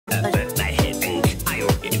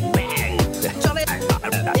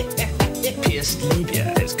asleep.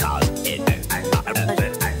 Yeah, it's called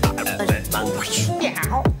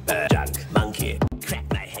junk monkey. Crack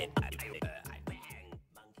my head.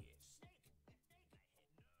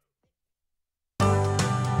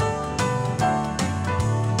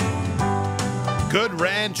 Good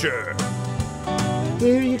Rancher.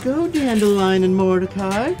 Here you go, Dandelion and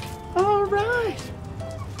Mordecai. All right.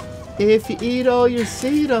 If you eat all your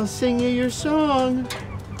seed, I'll sing you your song.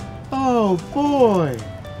 Oh, boy.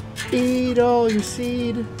 Eat all your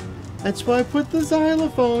seed. That's why I put the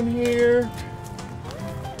xylophone here.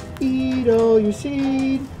 Eat all your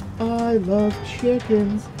seed. I love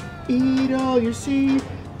chickens. Eat all your seed.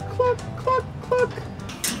 Cluck, cluck, cluck.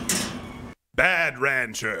 Bad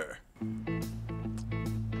Rancher.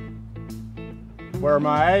 Where are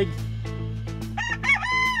my eggs?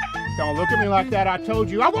 Don't look at me like that, I told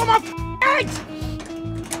you. I want my eggs!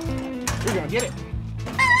 You're gonna get it.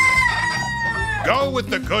 Go with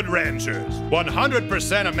the Good Ranchers.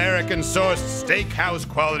 100% American sourced steakhouse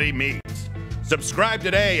quality meats. Subscribe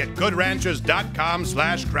today at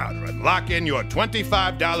goodranchers.com/Crowder and lock in your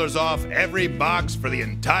 $25 off every box for the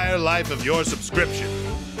entire life of your subscription.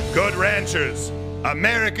 Good Ranchers,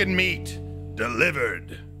 American meat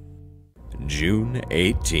delivered. June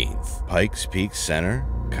 18th, Pikes Peak Center,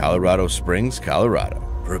 Colorado Springs, Colorado,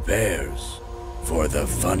 prepares for the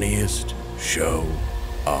funniest show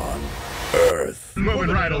on Earth. Moving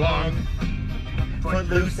right along.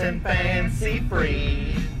 Footloose and fancy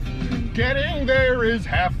free. Getting there is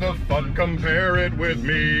half the fun, compare it with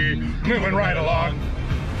me. Moving right along.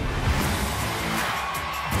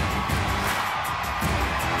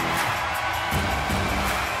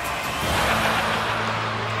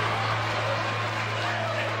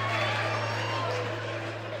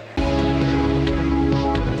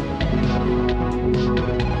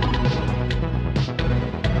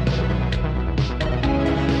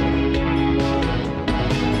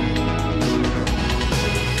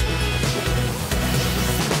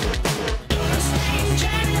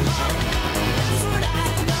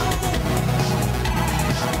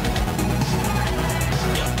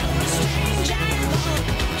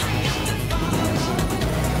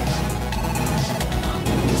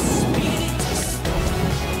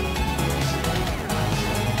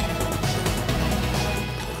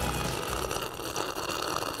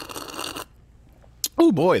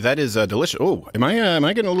 Oh boy, that is delicious. Oh, am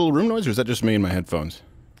I getting a little room noise, or is that just me and my headphones?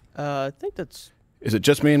 I think that's... Is it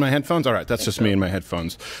just me and my headphones? All right, that's just me and my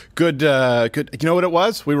headphones. Good, good. You know what it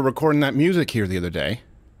was? We were recording that music here the other day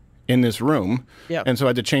in this room, and so I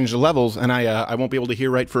had to change the levels, and I won't be able to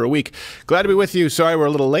hear right for a week. Glad to be with you. Sorry we're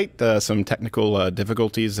a little late. Some technical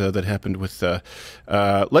difficulties that happened with...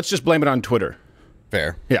 let's just blame it on Twitter.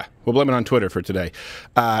 Fair. Yeah, we'll blame it on Twitter for today.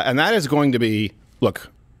 And that is going to be...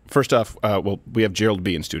 Look... First off, well, we have Gerald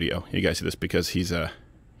B in studio. You guys see this because he's hi.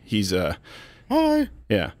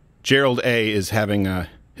 Yeah, Gerald A is having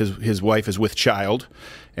his wife is with child,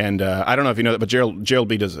 and I don't know if you know that, but Gerald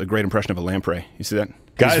B does a great impression of a lamprey. You see that?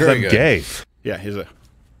 Guys, I'm gay. Yeah, he's a.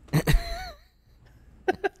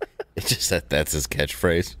 It's just that's his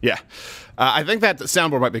catchphrase. Yeah, I think that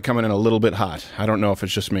soundboard might be coming in a little bit hot. I don't know if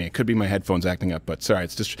it's just me. It could be my headphones acting up, but sorry,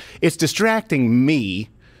 it's distracting me.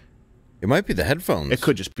 It might be the headphones. It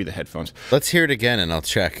could just be the headphones. Let's hear it again, and I'll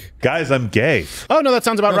check. Guys, I'm gay. Oh, no, that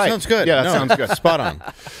sounds about right. Sounds good. Yeah, that sounds good. Spot on.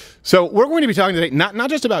 So we're going to be talking today,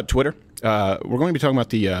 not just about Twitter. We're going to be talking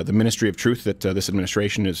about the Ministry of Truth that this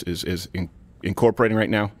administration is incorporating right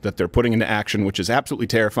now, that they're putting into action, which is absolutely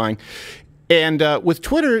terrifying. And with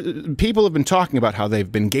Twitter, people have been talking about how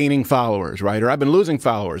they've been gaining followers, right? Or I've been losing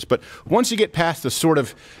followers. But once you get past the sort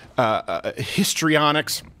of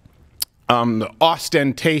histrionics, the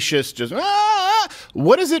ostentatious, just,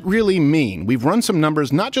 what does it really mean? We've run some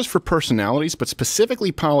numbers, not just for personalities, but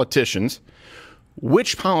specifically politicians.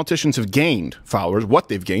 Which politicians have gained followers, what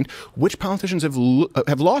they've gained, which politicians have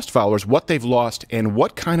lost followers, what they've lost, and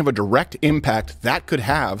what kind of a direct impact that could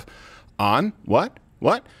have on what?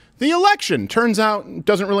 The election. Turns out it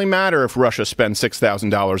doesn't really matter if Russia spends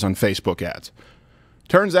 $6,000 on Facebook ads.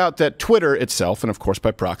 Turns out that Twitter itself, and of course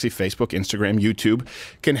by proxy, Facebook, Instagram, YouTube,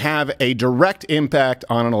 can have a direct impact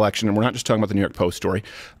on an election. And we're not just talking about the New York Post story.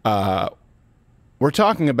 We're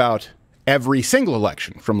talking about every single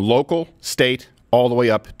election, from local, state, all the way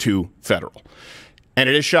up to federal. And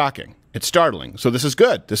it is shocking. It's startling. So this is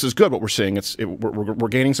good. This is good what we're seeing. We're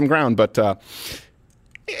gaining some ground, but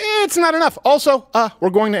it's not enough. Also, we're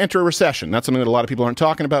going to enter a recession. That's something that a lot of people aren't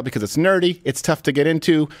talking about because it's nerdy, it's tough to get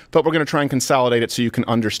into, but we're going to try and consolidate it so you can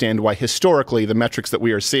understand why historically the metrics that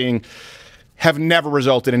we are seeing have never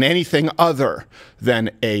resulted in anything other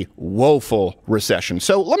than a woeful recession.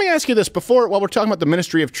 So let me ask you this while we're talking about the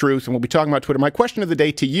Ministry of Truth, and we'll be talking about Twitter, my question of the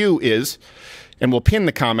day to you is, and we'll pin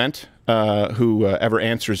the comment, whoever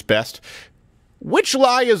answers best, which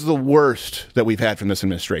lie is the worst that we've had from this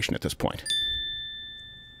administration at this point?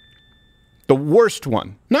 The worst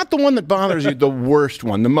one. Not the one that bothers you, the worst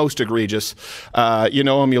one, the most egregious. You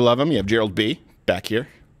know him, you love him. You have Gerald B. back here,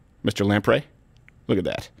 Mr. Lamprey. Look at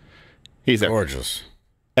that. He's there. Gorgeous.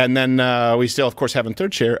 And then we still, of course, have in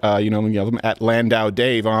third chair, you know him, at Landau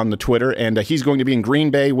Dave on the Twitter. And he's going to be in Green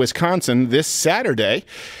Bay, Wisconsin this Saturday.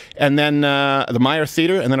 And then the Meyer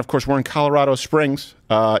Theater. And then, of course, we're in Colorado Springs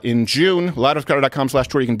in June.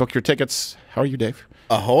 LiveOfColorado.com/tour. You can book your tickets. How are you, Dave?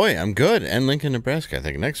 Ahoy, I'm good. And Lincoln, Nebraska, I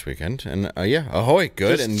think, next weekend. And yeah, ahoy,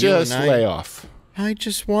 good. Just lay off. I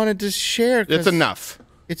just wanted to share. It's enough.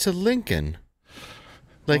 It's a Lincoln.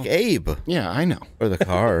 Like Abe. Yeah, I know. Or the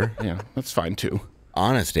car. Yeah, that's fine, too.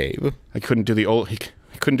 Honest Abe. I couldn't do the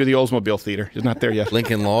Oldsmobile Theater. He's not there yet.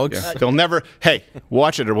 Lincoln Logs. Yeah. They'll never. Hey,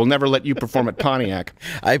 watch it, or we'll never let you perform at Pontiac.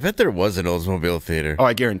 I bet there was an Oldsmobile Theater. Oh,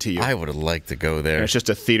 I guarantee you. I would have liked to go there. And it's just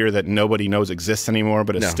a theater that nobody knows exists anymore,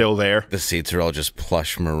 but it's still there. The seats are all just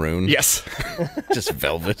plush maroon. Yes. Just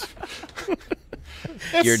velvet.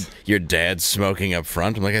 Your dad's smoking up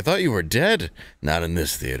front. I'm like, I thought you were dead. Not in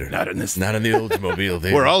this theater. Not in this. Not in the Oldsmobile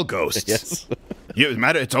Theater. We're all ghosts. Yes.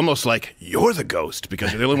 It's almost like you're the ghost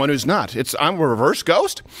because you're the only one who's not. I'm a reverse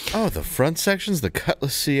ghost. Oh, the front section's the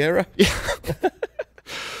Cutlass Sierra? Yeah.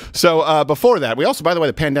 So before that, we also, by the way,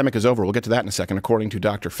 the pandemic is over. We'll get to that in a second, according to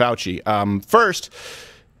Dr. Fauci. First,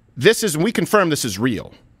 we confirm this is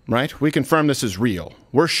real, right? We confirm this is real.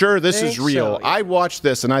 We're sure this is real. So, yeah. I watched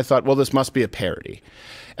this and I thought, well, this must be a parody.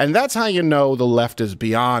 And that's how you know the left is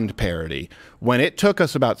beyond parody. When it took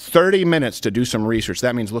us about 30 minutes to do some research,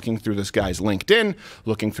 that means looking through this guy's LinkedIn,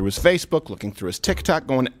 looking through his Facebook, looking through his TikTok,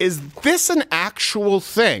 going, is this an actual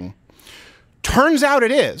thing? Turns out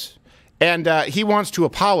it is. And he wants to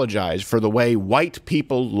apologize for the way white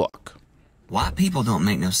people look. White people don't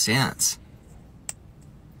make no sense.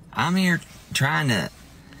 I'm here trying to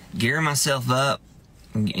gear myself up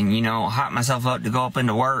and you know, hype myself up to go up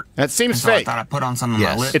into work. That seems so fake. I thought I'd put on some of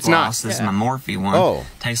my lip it's gloss. not. This is my Morphe one. Oh.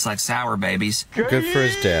 Tastes like sour babies. Good for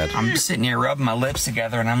his dad. I'm just sitting here rubbing my lips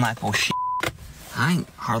together and I'm like, well, shit. I ain't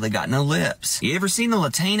hardly got no lips. You ever seen a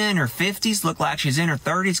Latina in her 50s look like she's in her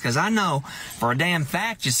 30s? Because I know for a damn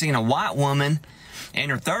fact you've seen a white woman in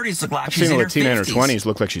her 30s look like she's in her 50s. I've seen a Latina in her 20s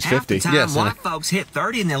look like she's 50. Half the time white folks hit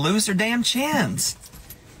 30 and they lose their damn chins.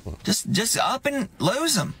 Just up and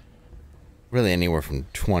lose them. Really anywhere from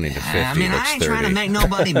 20 to 50 I mean, looks I ain't 30. trying to make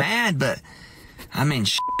nobody mad, but, I mean,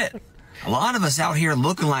 shit. A lot of us out here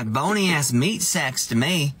looking like bony-ass meat sacks to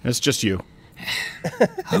me. It's just you.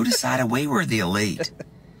 Who decided we were the elite?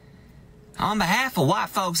 On behalf of white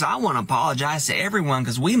folks, I want to apologize to everyone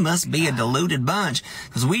because we must be a deluded bunch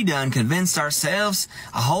because we done convinced ourselves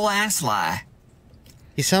a whole ass lie.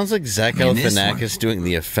 He sounds like Zach Galifianakis doing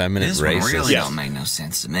the effeminate This racist. one really don't make no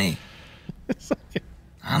sense to me.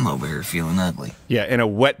 I'm over here feeling ugly. Yeah, in a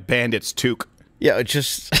wet bandit's toque. Yeah, it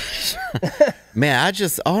just... Man,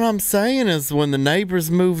 all I'm saying is when the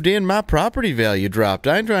neighbors moved in, my property value dropped.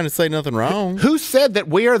 I ain't trying to say nothing wrong. Who said that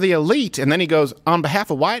we are the elite? And then he goes, on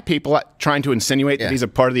behalf of white people, trying to insinuate that he's a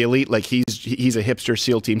part of the elite, like he's a hipster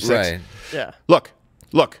SEAL Team 6. Right. Yeah. Look.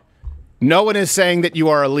 No one is saying that you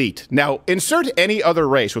are elite. Now, insert any other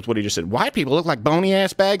race with what he just said. White people look like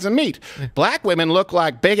bony-ass bags of meat. Black women look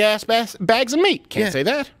like big-ass bags of meat. Can't say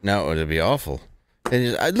that. No, it'd be awful.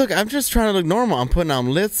 Look, I'm just trying to look normal. I'm putting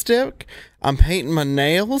on lipstick. I'm painting my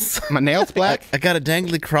nails. My nails black. I got a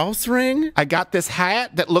dangly cross ring. I got this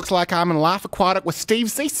hat that looks like I'm in Life Aquatic with Steve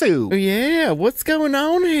Zissou. Oh, yeah, what's going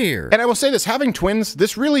on here? And I will say this, having twins,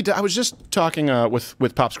 this really, I was just talking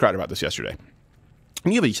with Pops Crider about this yesterday.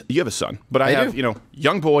 And you have a son, but I have, you know,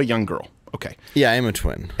 young boy, young girl. Okay. Yeah, I am a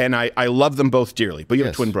twin. And I love them both dearly, but you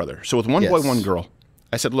have a twin brother. So with one boy, one girl,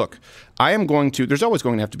 I said, look, I am going to, there's always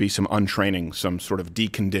going to have to be some untraining, some sort of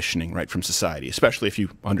deconditioning, right, from society, especially if you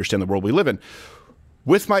understand the world we live in.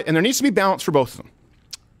 And there needs to be balance for both of them.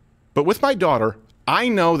 But with my daughter, I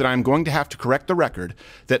know that I'm going to have to correct the record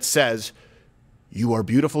that says, you are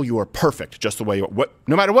beautiful, you are perfect, just the way you are.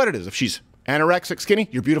 No matter what it is, if she's anorexic, skinny,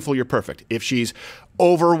 you're beautiful, you're perfect. If she's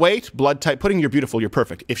overweight, blood type pudding, you're beautiful, you're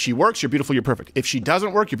perfect. If she works, you're beautiful, you're perfect. If she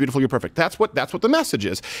doesn't work, you're beautiful, you're perfect. That's what the message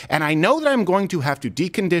is. And I know that I'm going to have to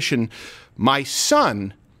decondition my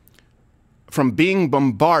son from being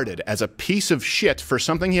bombarded as a piece of shit for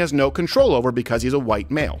something he has no control over because he's a white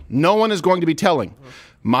male. No one is going to be telling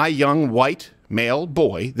my young white male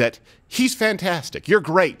boy that he's fantastic. You're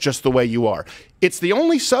great just the way you are. It's the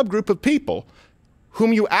only subgroup of people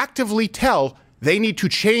whom you actively tell they need to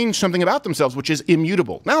change something about themselves, which is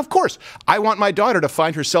immutable. Now, of course, I want my daughter to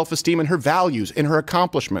find her self-esteem in her values, in her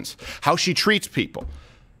accomplishments, how she treats people.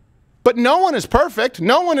 But no one is perfect.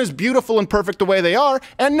 No one is beautiful and perfect the way they are,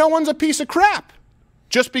 and no one's a piece of crap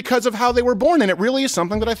just because of how they were born. And it really is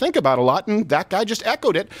something that I think about a lot, and that guy just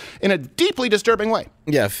echoed it in a deeply disturbing way.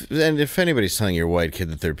 Yeah, and if anybody's telling your white kid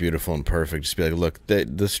that they're beautiful and perfect, just be like, look,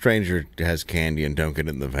 the stranger has candy and don't get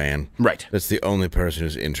in the van. Right. That's the only person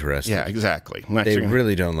who's interested. Yeah, exactly. They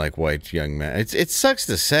really don't like white young men. It sucks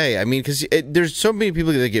to say. I mean, because there's so many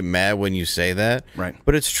people that get mad when you say that. Right.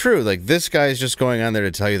 But it's true. Like, this guy's just going on there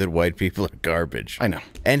to tell you that white people are garbage. I know.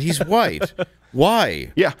 And he's white.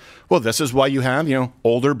 Why? Yeah. Well, this is why you have,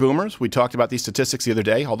 older boomers. We talked about these statistics the other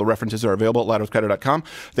day. All the references are available at louderwithcrowder.com.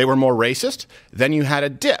 They were more racist. Then you had a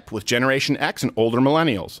dip with Generation X and older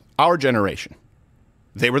millennials, our generation.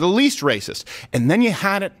 They were the least racist. And then you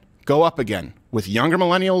had it go up again with younger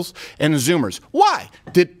millennials and Zoomers. Why?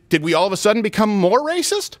 Did we all of a sudden become more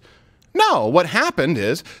racist? No. What happened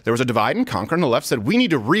is there was a divide and conquer, and the left said, we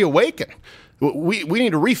need to reawaken. We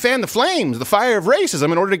need to refan the flames, the fire of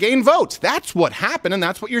racism, in order to gain votes. That's what happened, and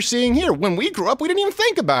that's what you're seeing here. When we grew up, we didn't even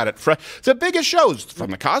think about it. The biggest shows,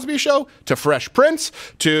 from The Cosby Show to Fresh Prince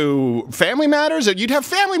to Family Matters. You'd have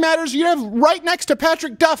Family Matters, you'd have right next to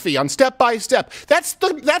Patrick Duffy on Step by Step. That's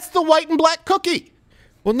the white and black cookie.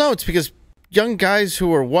 Well, no, it's because young guys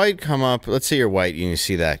who are white come up. Let's say you're white and you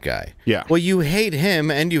see that guy. Yeah. Well, you hate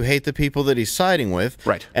him and you hate the people that he's siding with.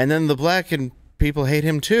 Right. And then the black and people hate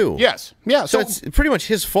him too. Yes. Yeah. So it's pretty much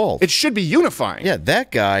his fault. It should be unifying. Yeah,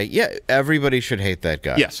 that guy. Yeah, everybody should hate that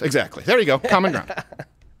guy. Yes, exactly. There you go. Common ground.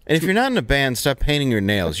 And if you're not in a band, stop painting your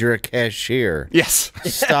nails. You're a cashier. Yes.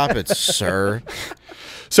 Stop it, sir.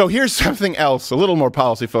 So here's something else, a little more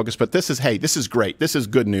policy focused, but this is great. This is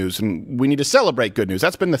good news, and we need to celebrate good news.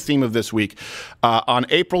 That's been the theme of this week. On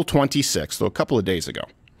April 26th, so a couple of days ago,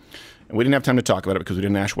 and we didn't have time to talk about it because we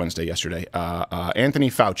did an Ash Wednesday yesterday, Anthony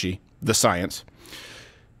Fauci, the science,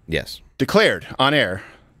 yes, declared on air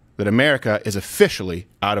that America is officially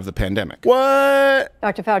out of the pandemic. What?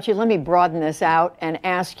 Dr. Fauci, let me broaden this out and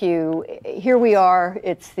ask you, here we are,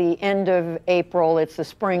 it's the end of April, it's the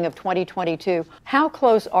spring of 2022. How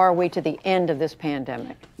close are we to the end of this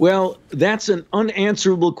pandemic? Well, that's an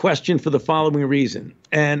unanswerable question for the following reason.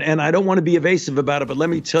 And I don't want to be evasive about it, but let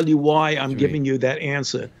me tell you why I'm giving you that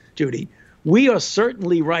answer, Judy. We are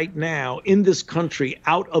certainly right now in this country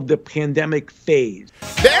out of the pandemic phase.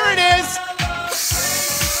 There it is!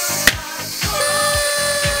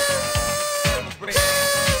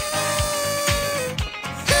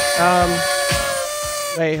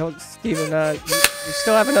 Wait, hold, Steven, we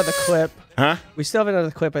still have another clip. Huh? We still have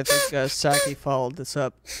another clip. I think Saki followed this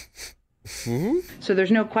up. So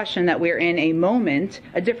there's no question that we're in a moment,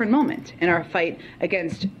 a different moment in our fight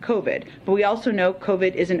against COVID. But we also know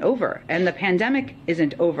COVID isn't over and the pandemic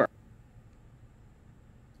isn't over.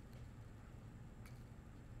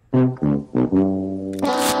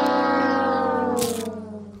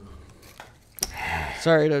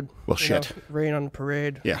 Sorry to shit. rain on the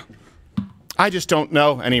parade. Yeah. I just don't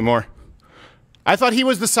know anymore. I thought he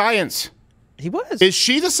was the science. He was. Is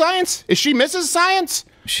she the science? Is she Mrs. Science?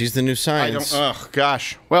 She's the new science. Oh,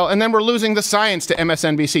 gosh. Well, and then we're losing the science to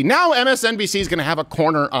MSNBC. Now MSNBC is going to have a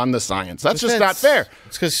corner on the science. That's just not fair.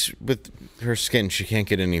 It's because with her skin, she can't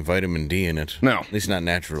get any vitamin D in it. No. At least not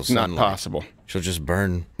natural It's not sunlight. possible. She'll just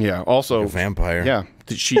burn. Yeah, also like a vampire. Yeah.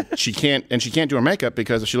 She can't do her makeup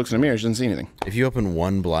because if she looks in the mirror, she doesn't see anything. If you open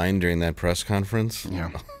one blind during that press conference,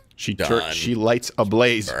 yeah. She done. lights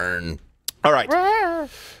ablaze. Burn. All right.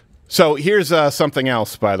 So here's something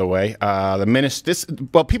else, by the way.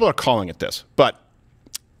 People are calling it this, but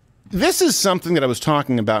this is something that I was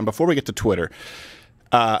talking about. And before we get to Twitter,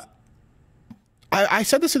 I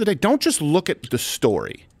said this the other day. Don't just look at the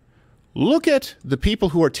story. Look at the people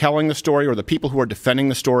who are telling the story, or the people who are defending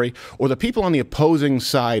the story, or the people on the opposing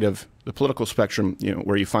side of the political spectrum,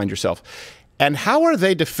 where you find yourself. And how are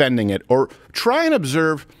they defending it? Or try and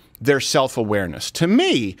observe their self-awareness. To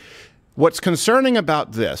me, what's concerning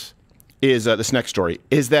about this is this next story,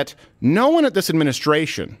 is that no one at this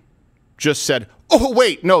administration just said, oh,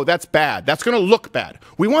 wait, no, that's bad. That's going to look bad.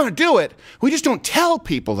 We want to do it. We just don't tell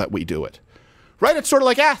people that we do it. Right? It's sort of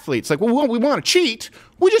like athletes. Like, well, we want to cheat.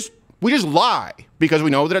 We just lie because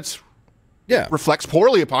we know that reflects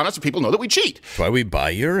poorly upon us if people know that we cheat. That's why we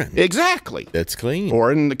buy urine. Exactly. That's clean.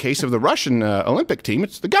 Or in the case of the Russian Olympic team,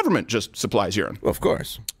 it's the government just supplies urine. Well, of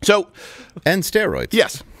course. So, and steroids.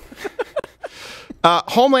 Yes.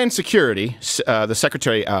 Homeland Security, the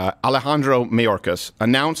Secretary Alejandro Mayorkas,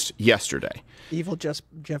 announced yesterday. Evil Jeff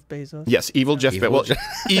Bezos. Yes, evil Jeff Bezos. Well,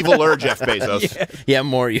 eviler Jeff Bezos. Yeah,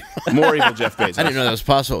 more evil Jeff Bezos. I didn't know that was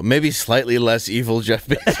possible. Maybe slightly less evil Jeff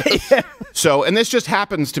Bezos. Yeah. So, and this just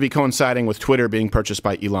happens to be coinciding with Twitter being purchased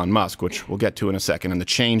by Elon Musk, which we'll get to in a second, and the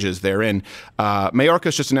changes therein.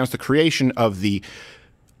 Mayorkas just announced the creation of the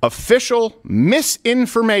official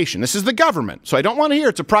misinformation. This is the government, so I don't want to hear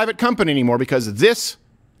it's a private company anymore, because this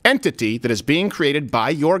entity that is being created by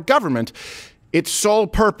your government, its sole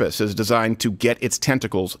purpose is designed to get its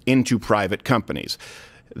tentacles into private companies.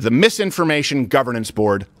 The Misinformation Governance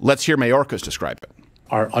Board, let's hear Mayorkas describe it.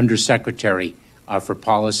 Our Undersecretary for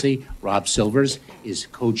Policy, Rob Silvers, is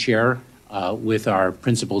co-chair with our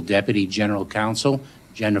Principal Deputy General Counsel,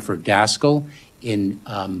 Jennifer Daskell, in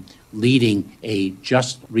leading a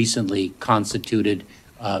just recently constituted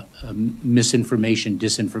Misinformation,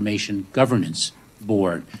 Disinformation Governance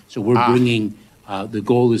Board. So we're bringing, the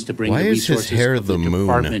goal is to bring the resources of the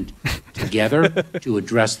department together to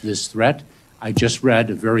address this threat. I just read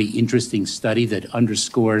a very interesting study that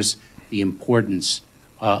underscores the importance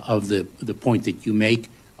of the point that you make,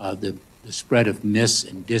 the spread of mis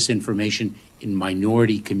and disinformation in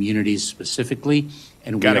minority communities specifically.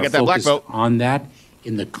 And we are focused on that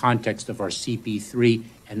in the context of our CP3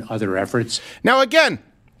 and other efforts. Now, again,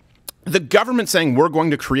 the government saying we're going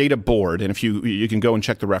to create a board, and if you can go and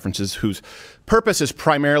check the references, whose purpose is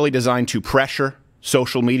primarily designed to pressure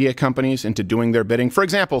social media companies into doing their bidding. For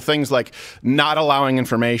example, things like not allowing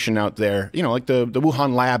information out there, you know, like the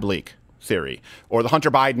Wuhan lab leak theory, or the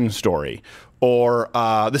Hunter Biden story, or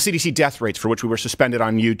the CDC death rates for which we were suspended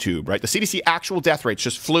on YouTube, right? The CDC actual death rates,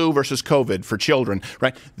 just flu versus COVID for children,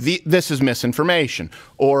 right? This is misinformation.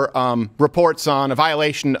 Or reports on a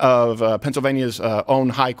violation of Pennsylvania's own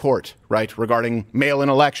high court, right, regarding mail-in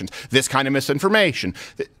elections. This kind of misinformation.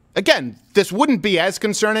 Again, this wouldn't be as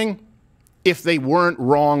concerning if they weren't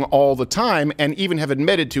wrong all the time and even have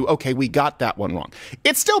admitted to, okay, we got that one wrong.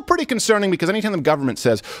 It's still pretty concerning, because anytime the government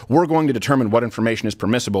says we're going to determine what information is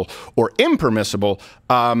permissible or impermissible,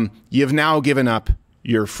 you've now given up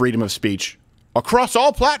your freedom of speech across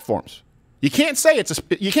all platforms. You can't say it's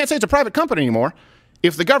a private company anymore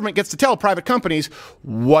if the government gets to tell private companies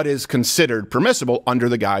what is considered permissible under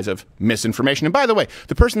the guise of misinformation. And by the way,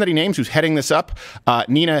 the person that he names who's heading this up,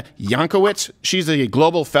 Nina Yankowicz, she's a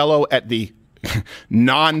global fellow at the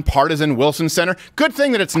nonpartisan Wilson Center. Good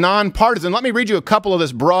thing that it's nonpartisan. Let me read you a couple of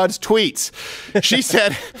this broad's tweets. She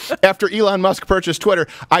said, after Elon Musk purchased Twitter,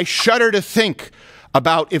 "I shudder to think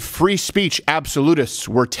about if free speech absolutists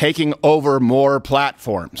were taking over more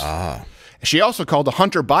platforms." She also called the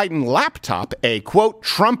Hunter Biden laptop a, quote,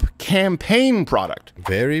 Trump campaign product.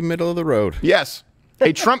 Very middle of the road. Yes,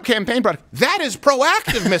 a Trump campaign product. That is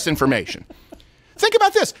proactive misinformation. Think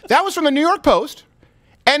about this. That was from the New York Post,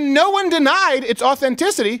 and no one denied its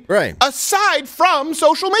authenticity, right, aside from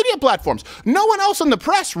social media platforms. No one else in the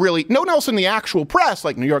press really, no one else in the actual press,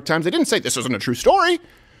 like New York Times, they didn't say this isn't a true story.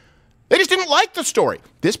 They just didn't like the story.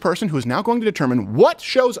 This person who is now going to determine what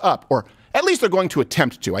shows up, or at least they're going to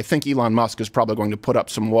attempt to. I think Elon Musk is probably going to put up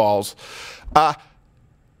some walls.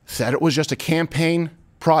 Said it was just a campaign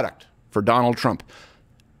product for Donald Trump.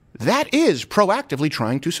 That is proactively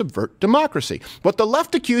trying to subvert democracy. What the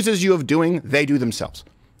left accuses you of doing, they do themselves.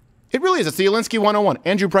 It really is. It's the Alinsky 101.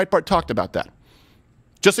 Andrew Breitbart talked about that.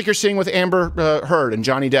 Just like you're seeing with Amber Heard and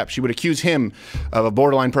Johnny Depp. She would accuse him of a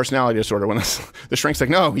borderline personality disorder when the shrink's like,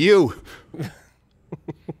 no, you.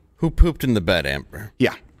 Who pooped in the bed, Amber?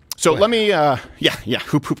 Yeah. So let me,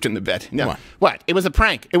 who pooped in the bed? No. What? It was a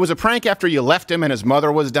prank. It was a prank after you left him and his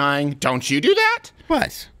mother was dying. Don't you do that?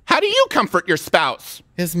 What? How do you comfort your spouse?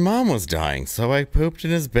 His mom was dying, so I pooped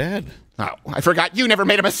in his bed. Oh, I forgot you never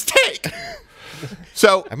made a mistake.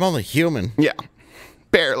 So I'm only human. Yeah,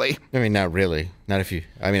 barely. I mean, not really. Not if you,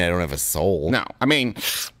 I mean, I don't have a soul. No, I mean,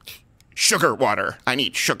 sugar water. I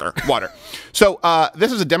need sugar water. So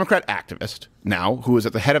this is a Democrat activist now who is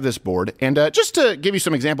at the head of this board. And just to give you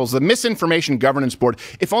some examples, the Misinformation Governance Board,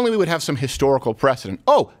 if only we would have some historical precedent.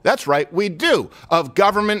 Oh, that's right, we do. Of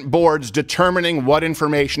government boards determining what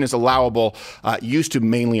information is allowable, used to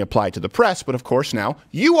mainly apply to the press. But of course now,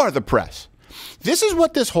 you are the press. This is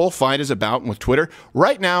what this whole fight is about with Twitter.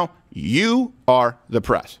 Right now, you are the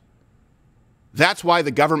press. That's why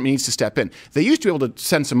the government needs to step in. They used to be able to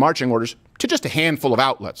send some marching orders to just a handful of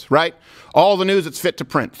outlets, right? All the news that's fit to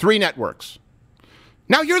print, 3 networks.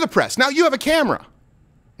 Now you're the press. Now you have a camera.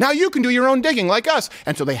 Now you can do your own digging like us.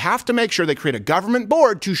 And so they have to make sure they create a government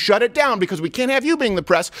board to shut it down because we can't have you being the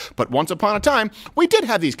press. But once upon a time, we did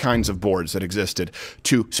have these kinds of boards that existed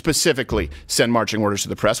to specifically send marching orders to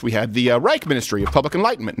the press. We had the Reich Ministry of Public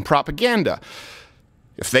Enlightenment and Propaganda.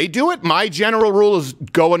 If they do it, my general rule is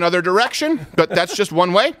go another direction, but that's just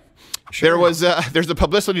one way. Sure. There's the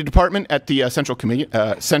publicity department at the Central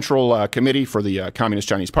Committee for the Communist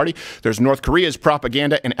Chinese Party. There's North Korea's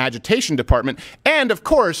propaganda and agitation department. And of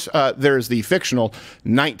course, there's the fictional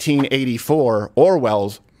 1984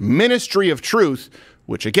 Orwell's Ministry of Truth,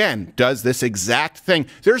 which again does this exact thing.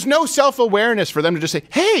 There's no self-awareness for them to just say,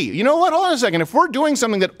 hey, you know what, hold on a second. If we're doing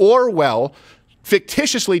something that Orwell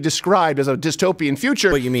fictitiously described as a dystopian future.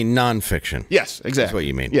 But you mean nonfiction? Yes, exactly. That's what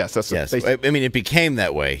you mean. Yes, that's yes. I mean, it became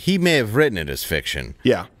that way. He may have written it as fiction.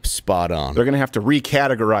 Yeah, spot on. They're going to have to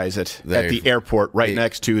recategorize it at the airport, right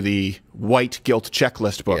next to the white guilt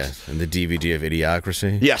checklist books. Yes, and the DVD of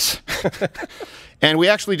Idiocracy. Yes. And we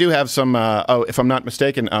actually do have some, if I'm not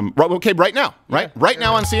mistaken, okay, right now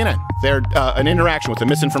on CNN, they're an interaction with the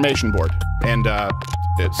misinformation board and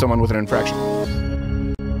someone with an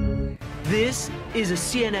infraction. This is a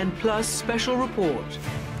CNN Plus special report.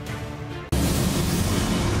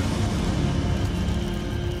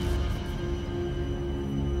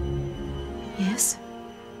 Yes?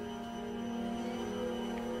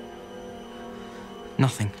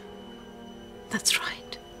 Nothing. That's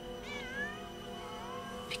right.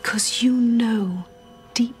 Because you know,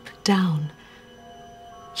 deep down,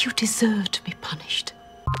 you deserve to be punished.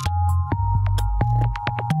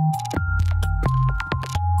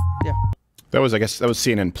 That was, I guess, that was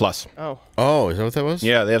CNN Plus. Oh. Oh, is that what that was?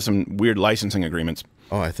 Yeah, they have some weird licensing agreements.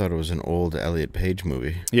 Oh, I thought it was an old Elliot Page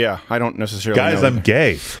movie. Yeah, I don't necessarily Guys, know. I'm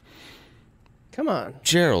gay. Come on.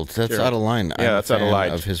 Gerald, that's out of line. Yeah, that's out of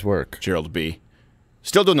line. Of his work. Gerald B.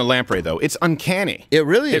 Still doing the lamprey, though. It's uncanny. It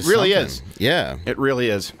really is. It really something. is. Yeah. It really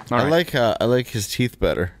is. All I right. like his teeth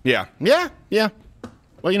better. Yeah. Yeah. Yeah.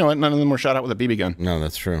 Well, you know what? None of them were shot out with a BB gun. No,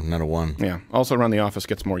 that's true. Not a one. Yeah. Also, Around the Office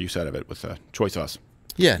gets more use out of it with choy sauce.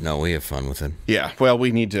 Yeah, no, we have fun with it. Yeah, well, we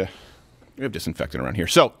have disinfectant around here.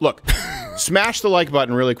 So, look, smash the like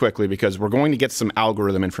button really quickly because we're going to get some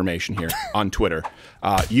algorithm information here on Twitter.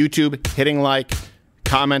 YouTube, hitting like,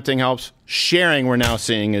 commenting helps. Sharing, we're now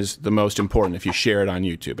seeing, is the most important if you share it on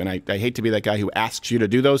YouTube. And I hate to be that guy who asks you to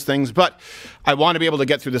do those things, but I want to be able to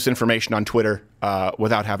get through this information on Twitter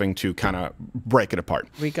without having to kind of break it apart.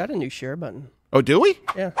 We got a new share button. Oh, do we?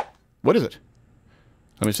 Yeah. What is it?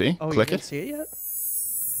 Let me see. Oh, Click you it. can't see it yet?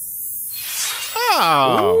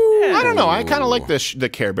 Oh, I don't know. I kind of like the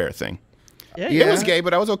Care Bear thing. Yeah, It was gay,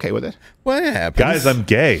 but I was okay with it. What happened? Guys, I'm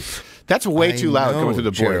gay. That's way too loud coming through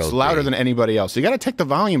the board. It's Gerald louder B. than anybody else. You got to take the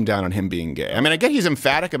volume down on him being gay. I mean, I get he's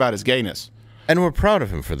emphatic about his gayness. And we're proud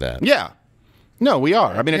of him for that. Yeah. No, we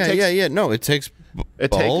are. I mean, it takes... Yeah. No, it takes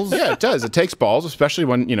balls. Yeah, it does. It takes balls, especially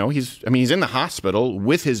when, you know, he's in the hospital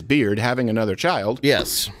with his beard having another child.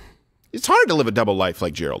 Yes. It's hard to live a double life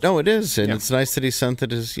like Gerald. No, it is. And it's nice that he sent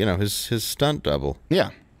it as, his stunt double. Yeah.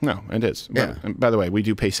 No, it is. Yeah. By the way, we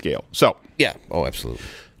do pay scale. So... Yeah. Oh, absolutely.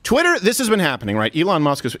 Twitter, this has been happening, right? Elon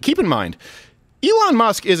Musk is... Keep in mind, Elon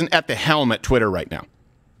Musk isn't at the helm at Twitter right now.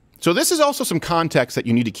 So this is also some context that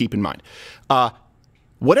you need to keep in mind.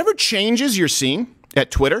 Whatever changes you're seeing at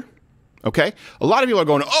Twitter, okay? A lot of people are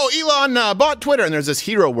going, oh, Elon bought Twitter, and there's this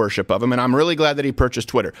hero worship of him, and I'm really glad that he purchased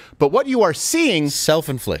Twitter. But what you are seeing...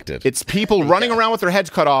 Self-inflicted. It's people running around with their heads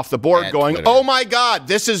cut off, the board At going, Twitter. oh my God,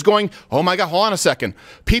 this is going... Oh my God, hold on a second.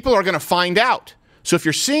 People are going to find out. So if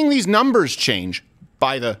you're seeing these numbers change...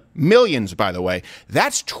 by the millions, by the way,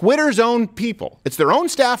 that's Twitter's own people. It's their own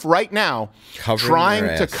staff right now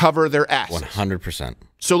trying to cover their asses. 100%.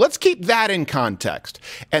 So let's keep that in context.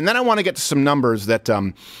 And then I want to get to some numbers that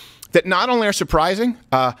that not only are surprising,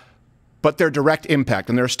 but their direct impact.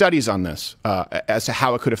 And there are studies on this as to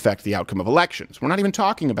how it could affect the outcome of elections. We're not even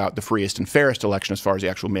talking about the freest and fairest election as far as the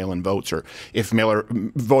actual mail-in votes or if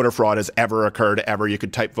voter fraud has ever occurred ever. You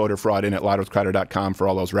could type voter fraud in at loudwithcrowder.com for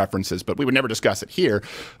all those references, but we would never discuss it here.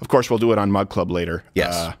 Of course, we'll do it on Mug Club later,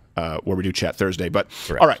 yes, where we do Chat Thursday. But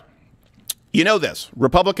all right, you know this,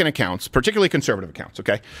 Republican accounts, particularly conservative accounts,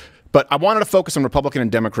 okay? But I wanted to focus on Republican and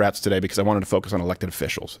Democrats today because I wanted to focus on elected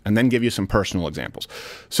officials and then give you some personal examples.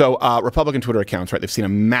 So Republican Twitter accounts, right, they've seen a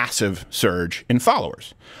massive surge in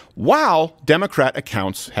followers while Democrat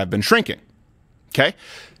accounts have been shrinking, okay?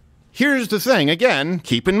 Here's the thing, again,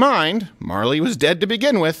 keep in mind, Marley was dead to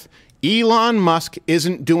begin with. Elon Musk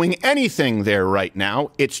isn't doing anything there right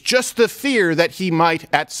now. It's just the fear that he might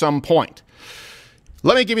at some point.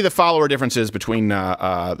 Let me give you the follower differences between the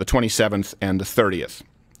 27th and the 30th.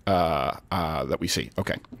 That we see.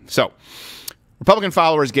 Okay, so Republican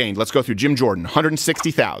followers gained. Let's go through Jim Jordan,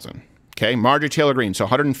 160,000. Okay, Marjorie Taylor Greene saw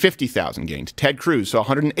 150,000 gained. Ted Cruz saw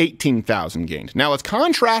 118,000 gained. Now let's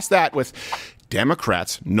contrast that with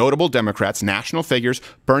Democrats, notable Democrats, national figures.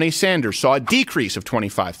 Bernie Sanders saw a decrease of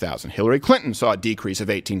 25,000. Hillary Clinton saw a decrease of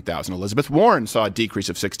 18,000. Elizabeth Warren saw a decrease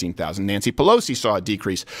of 16,000. Nancy Pelosi saw a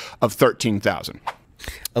decrease of 13,000.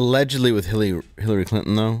 Allegedly, with Hillary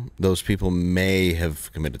Clinton, though, those people may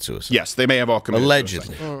have committed suicide. Yes, they may have all committed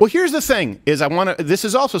allegedly. suicide. Well, here's the thing: is this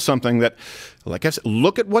is also something that, like I said,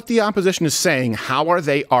 look at what the opposition is saying. How are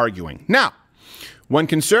they arguing now? When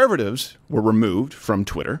conservatives were removed from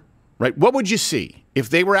Twitter, right? What would you see if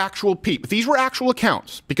they were actual people? If these were actual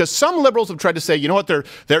accounts? Because some liberals have tried to say, you know what,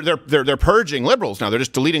 they're purging liberals now. They're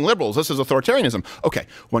just deleting liberals. This is authoritarianism. Okay,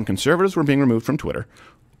 when conservatives were being removed from Twitter,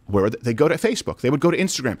 where they go to Facebook, they would go to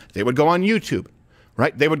Instagram, they would go on YouTube,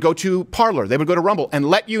 right? They would go to Parler, they would go to Rumble and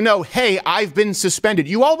let you know, hey, I've been suspended.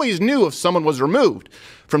 You always knew if someone was removed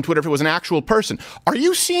from Twitter if it was an actual person. Are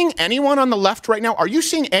you seeing anyone on the left right now? Are you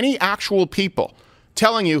seeing any actual people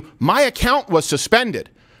telling you, my account was suspended,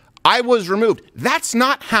 I was removed? That's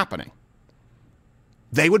not happening.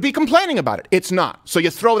 They would be complaining about it. It's not. So you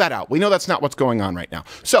throw that out. We know that's not what's going on right now.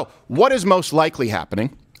 So what is most likely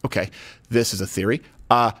happening? Okay, this is a theory.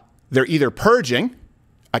 They're either purging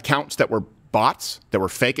accounts that were bots, that were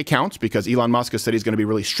fake accounts, because Elon Musk has said he's going to be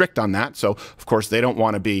really strict on that. So, of course, they don't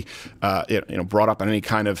want to be brought up on any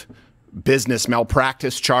kind of business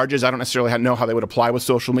malpractice charges. I don't necessarily know how they would apply with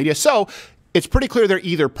social media. So it's pretty clear they're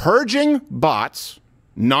either purging bots,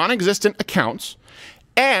 non-existent accounts,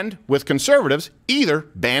 and with conservatives, either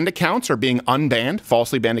banned accounts are being unbanned,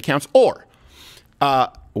 falsely banned accounts, or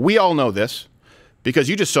we all know this, because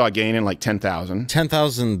you just saw a gain in like 10,000.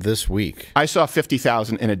 10,000 this week. I saw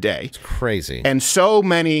 50,000 in a day. It's crazy. And so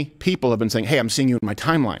many people have been saying, hey, I'm seeing you in my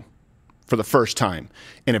timeline for the first time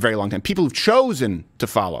in a very long time. People who've chosen to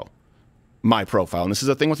follow my profile. And this is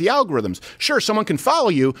the thing with the algorithms. Sure, someone can follow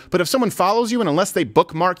you, but if someone follows you and unless they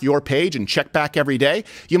bookmark your page and check back every day,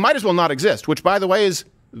 you might as well not exist, which, by the way, is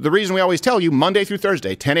the reason we always tell you Monday through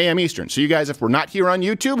Thursday, 10 a.m. Eastern. So you guys, if we're not here on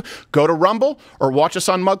YouTube, go to Rumble or watch us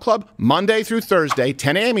on Mug Club Monday through Thursday,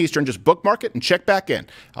 10 a.m. Eastern. Just bookmark it and check back in.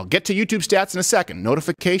 I'll get to YouTube stats in a second.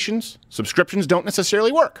 Notifications, subscriptions don't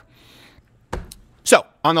necessarily work. So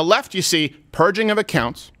on the left, you see purging of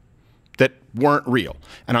accounts that weren't real.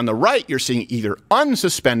 And on the right, you're seeing either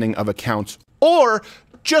unsuspending of accounts or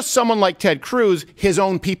just someone like Ted Cruz, his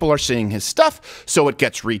own people are seeing his stuff, so it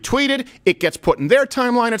gets retweeted, it gets put in their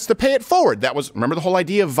timeline, it's the pay it forward. That was, remember the whole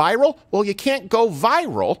idea of viral? Well, you can't go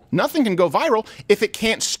viral, nothing can go viral if it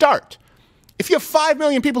can't start. If you have 5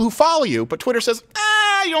 million people who follow you, but Twitter says,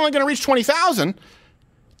 you're only going to reach 20,000,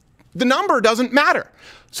 the number doesn't matter.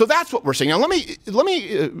 So that's what we're seeing. Now let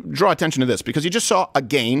me draw attention to this, because you just saw a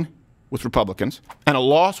gain with Republicans and a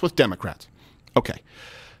loss with Democrats. Okay.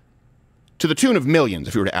 To the tune of millions,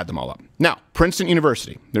 if you were to add them all up. Now, Princeton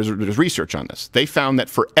University, there's research on this. They found that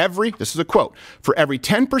for every, this is a quote, for every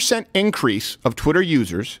 10% increase of Twitter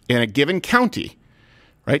users in a given county,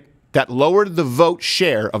 right, that lowered the vote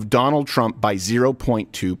share of Donald Trump by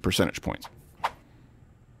 0.2 percentage points.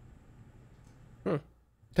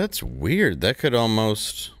 That's weird. That could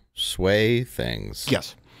almost sway things.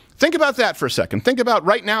 Yes. Think about that for a second. Think about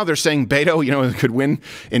right now they're saying Beto, could win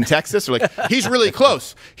in Texas. They're like, he's really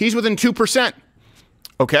close. He's within 2%.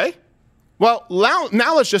 Okay? Well, now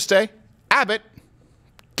let's just say Abbott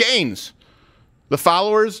gains the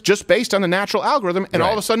followers just based on the natural algorithm, and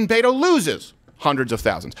all of a sudden Beto loses hundreds of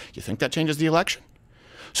thousands. You think that changes the election?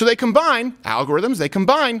 So they combine algorithms, they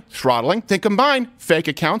combine throttling, they combine fake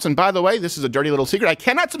accounts. And by the way, this is a dirty little secret. I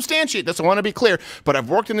cannot substantiate this. I want to be clear, but I've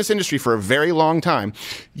worked in this industry for a very long time.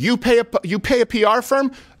 You pay a PR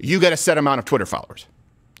firm, you get a set amount of Twitter followers.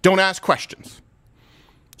 Don't ask questions.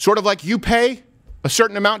 Sort of like you pay a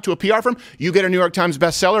certain amount to a PR firm, you get a New York Times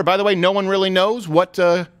bestseller. By the way, no one really knows what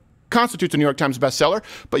constitutes a New York Times bestseller,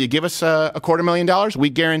 but you give us $250,000, we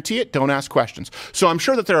guarantee it, don't ask questions. So I'm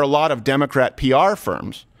sure that there are a lot of Democrat PR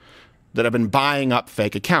firms that have been buying up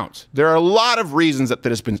fake accounts. There are a lot of reasons that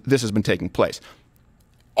this has been taking place.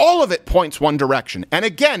 All of it points one direction. And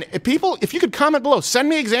again, if you could comment below, send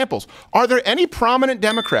me examples. Are there any prominent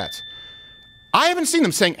Democrats? I haven't seen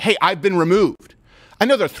them saying, hey, I've been removed. I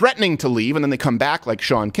know they're threatening to leave and then they come back like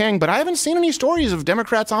Sean King, but I haven't seen any stories of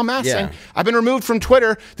Democrats en masse saying, I've been removed from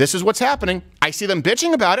Twitter. This is what's happening. I see them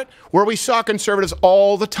bitching about it, where we saw conservatives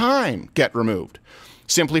all the time get removed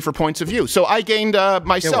simply for points of view. So I gained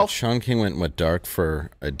myself. Sean King went dark for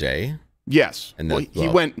a day. Yes. And then, he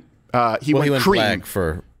went cream. Black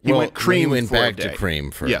for. He went cream. He went for back a day. to cream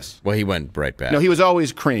for. Yes. Well, he went right back. No, he was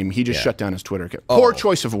always cream. He just shut down his Twitter account. Poor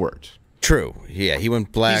choice of words. True. Yeah, he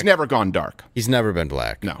went black. He's never gone dark. He's never been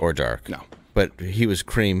black or dark. No. But he was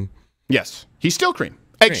cream. Yes. He's still cream.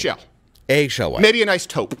 Eggshell. Eggshell white. Maybe a nice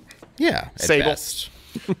taupe. Yeah. At Sable. best.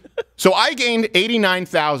 So I gained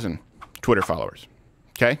 89,000 Twitter followers.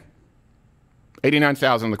 Okay?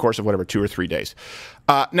 89,000 in the course of whatever, 2 or 3 days.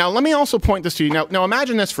 Now, let me also point this to you. Now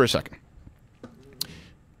imagine this for a second.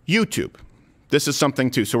 YouTube. This is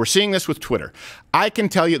something too. So we're seeing this with Twitter. I can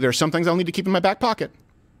tell you there's some things I'll need to keep in my back pocket.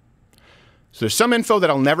 So there's some info that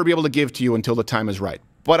I'll never be able to give to you until the time is right.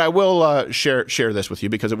 But I will share this with you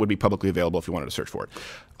because it would be publicly available if you wanted to search for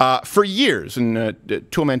it. For years, and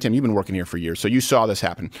Toolman Tim, you've been working here for years, so you saw this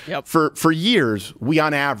happen. Yep. For years, we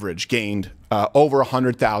on average gained over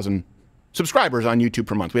 100,000 subscribers on YouTube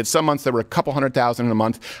per month. We had some months that were a couple 100,000 in a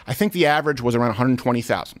month. I think the average was around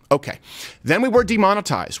 120,000. Okay. Then we were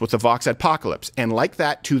demonetized with the Vox Adpocalypse. And like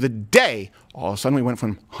that, to the day, all of a sudden we went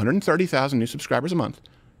from 130,000 new subscribers a month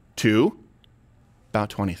to about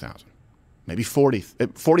 20,000. Maybe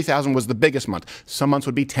 40,000 was the biggest month. Some months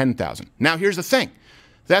would be 10,000. Now here's the thing.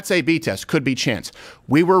 That's A/B test. Could be chance.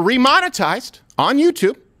 We were remonetized on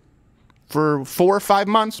YouTube for 4 or 5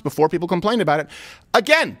 months before people complained about it.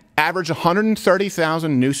 Again, average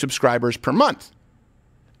 130,000 new subscribers per month.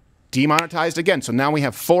 Demonetized again. So now we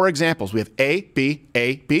have 4 examples. We have A,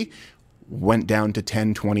 B, went down to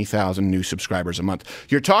 10, 20,000 new subscribers a month.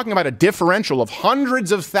 You're talking about a differential of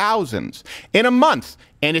hundreds of thousands in a month.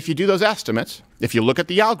 And if you do those estimates, if you look at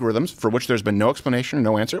the algorithms, for which there's been no explanation or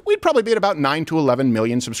no answer, we'd probably be at about 9 to 11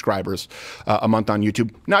 million subscribers a month on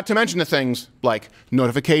YouTube. Not to mention the things like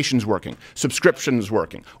notifications working, subscriptions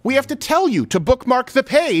working. We have to tell you to bookmark the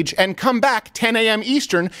page and come back 10 a.m.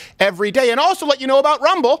 Eastern every day. And also let you know about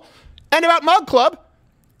Rumble and about Mug Club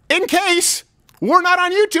in case we're not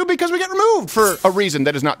on YouTube because we get removed for a reason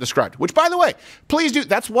that is not described. Which, by the way, please do.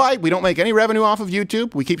 That's why we don't make any revenue off of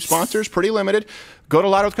YouTube. We keep sponsors pretty limited. Go to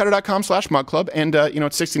louderwithcrowder.com/mugclub, and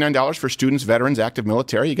it's $69 for students, veterans, active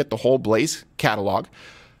military. You get the whole Blaze catalog.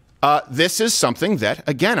 This is something that,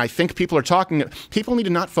 again, I think people need to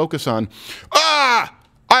not focus on, I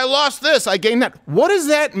lost this, I gained that. What does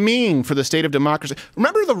that mean for the state of democracy?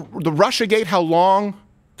 Remember the Russiagate, how long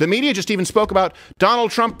the media just even spoke about Donald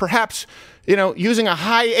Trump perhaps using a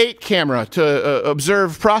high 8 camera to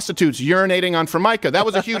observe prostitutes urinating on Formica. That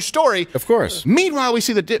was a huge story. Of course. Meanwhile, we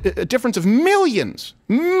see the difference of millions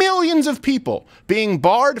of people being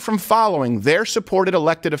barred from following their supported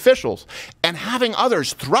elected officials and having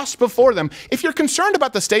others thrust before them. If you're concerned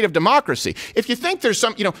about the state of democracy, if you think there's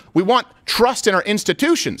some, we want trust in our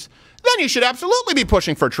institutions, then you should absolutely be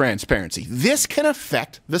pushing for transparency. This can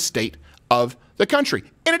affect the state of the country,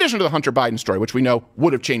 in addition to the Hunter Biden story, which we know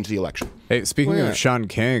would have changed the election. Hey, speaking of Sean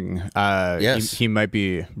King, yes. he might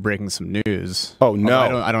be breaking some news. Oh,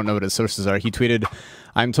 no. I don't know what his sources are. He tweeted,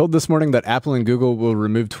 "I'm told this morning that Apple and Google will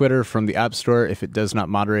remove Twitter from the App Store if it does not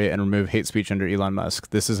moderate and remove hate speech under Elon Musk.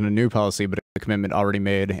 This isn't a new policy, but a commitment already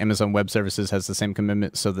made. Amazon Web Services has the same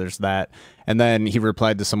commitment, so there's that." And then he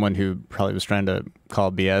replied to someone who probably was trying to call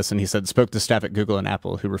BS, and he said, "Spoke to staff at Google and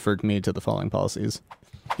Apple who referred me to the following policies."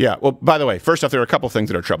 Yeah, well, by the way, first off, there are a couple things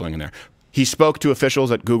that are troubling in there. He spoke to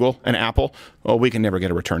officials at Google and Apple. Well, we can never get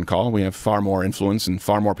a return call. We have far more influence and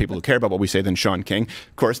far more people who care about what we say than Sean King.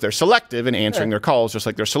 Of course, they're selective in answering their calls, just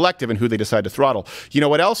like they're selective in who they decide to throttle. You know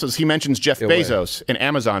what else is? He mentions Jeff Bezos and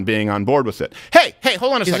Amazon being on board with it. Hey,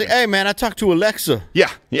 hold on a second. Like, hey, man, I talked to Alexa.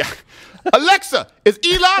 Yeah. Alexa, is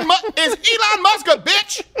Elon Musk a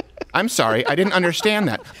bitch? I'm sorry, I didn't understand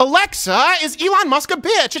that. Alexa, is Elon Musk a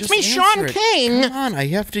bitch? It's me, Sean King. Come on, I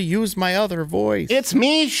have to use my other voice. It's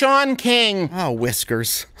me, Sean King. Oh,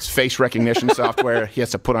 whiskers. His face recognition software. He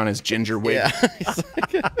has to put on his ginger wig.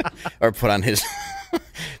 Yeah. Or puts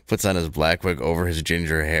on his black wig over his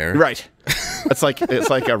ginger hair. Right. It's like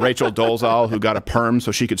a Rachel Dolezal who got a perm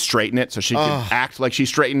so she could straighten it, so she could act like she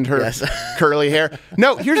straightened her curly hair.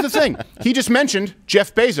 No, here's the thing. He just mentioned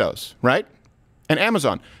Jeff Bezos, right? And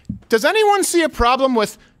Amazon. Does anyone see a problem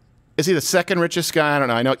with, is he the second richest guy? I don't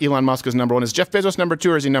know. I know Elon Musk is number 1. Is Jeff Bezos number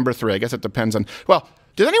 2 or is he number 3? I guess it depends on, well,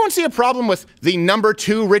 does anyone see a problem with the number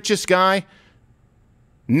 2 richest guy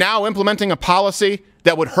now implementing a policy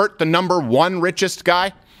that would hurt the number 1 richest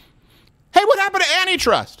guy? Hey, what happened to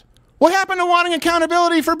antitrust? What happened to wanting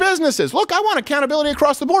accountability for businesses? Look, I want accountability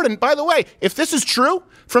across the board. And by the way, if this is true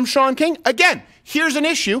from Sean King, again, here's an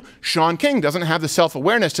issue. Sean King doesn't have the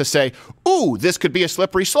self-awareness to say, ooh, this could be a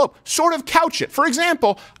slippery slope. Sort of couch it. For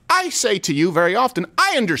example, I say to you very often,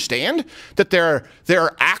 I understand that there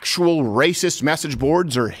are actual racist message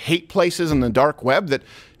boards or hate places in the dark web that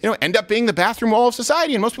end up being the bathroom wall of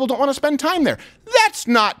society, and most people don't want to spend time there. That's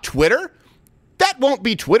not Twitter. That won't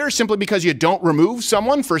be Twitter simply because you don't remove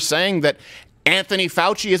someone for saying that Anthony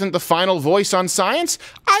Fauci isn't the final voice on science.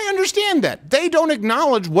 I understand that. They don't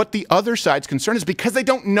acknowledge what the other side's concern is because they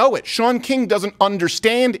don't know it. Sean King doesn't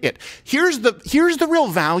understand it. Here's the real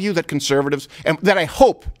value that conservatives, and that I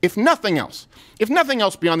hope, if nothing else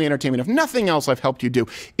beyond the entertainment, if nothing else I've helped you do,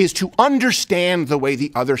 is to understand the way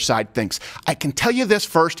the other side thinks. I can tell you this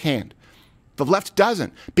firsthand. The left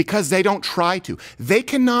doesn't, because they don't try to. They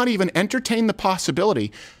cannot even entertain the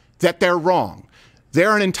possibility that they're wrong.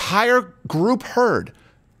 They're an entire group herd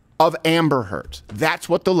of Amber Herds. That's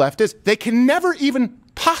what the left is. They can never even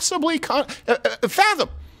possibly fathom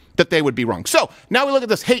that they would be wrong. So now we look at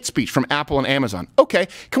this hate speech from Apple and Amazon. Okay,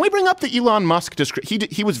 can we bring up the Elon Musk description?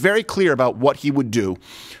 He was very clear about what he would do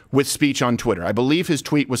with speech on Twitter. I believe his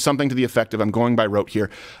tweet was something to the effect of, I'm going by rote here,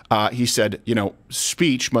 he said,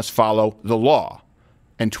 speech must follow the law,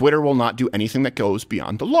 and Twitter will not do anything that goes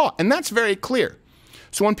beyond the law. And that's very clear.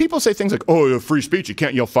 So when people say things like, oh, you have free speech, you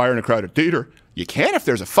can't yell fire in a crowded theater. You can if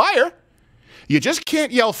there's a fire. You just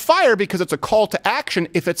can't yell fire because it's a call to action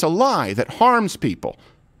if it's a lie that harms people.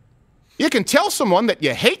 You can tell someone that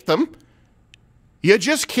you hate them. You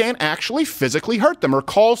just can't actually physically hurt them or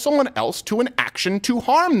call someone else to an action to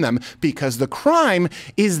harm them, because the crime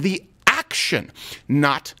is the action,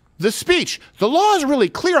 not the speech. The law is really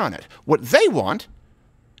clear on it. What they want,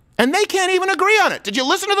 and they can't even agree on it. Did you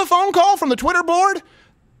listen to the phone call from the Twitter board?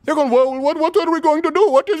 They're going, well, what are we going to do?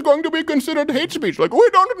 What is going to be considered hate speech? Like, we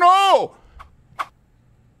don't know.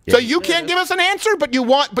 Yeah. So you can't give us an answer, but you're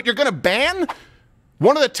going to ban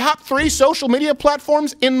one of the top 3 social media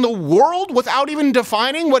platforms in the world without even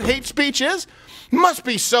defining what hate speech is? Must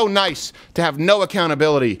be so nice to have no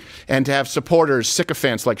accountability and to have supporters,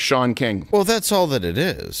 sycophants like Sean King. Well, that's all that it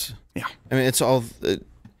is. Yeah. I mean, it's all...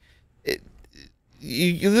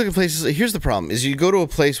 You look at places, here's the problem, is you go to a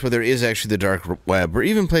place where there is actually the dark web, or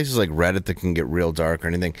even places like Reddit that can get real dark or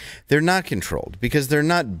anything, they're not controlled because they're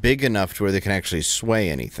not big enough to where they can actually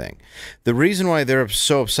sway anything. The reason why they're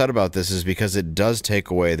so upset about this is because it does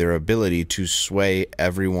take away their ability to sway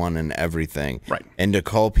everyone and everything. Right. And to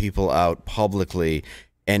call people out publicly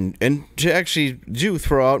and to actually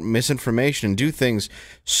throw out misinformation and do things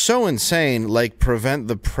so insane, like prevent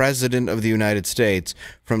the president of the United States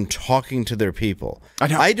from talking to their people.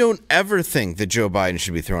 I don't ever think that Joe Biden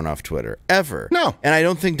should be thrown off Twitter, ever. No. And I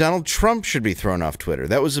don't think Donald Trump should be thrown off Twitter.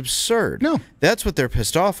 That was absurd. No. That's what they're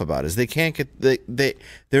pissed off about, is they can't get,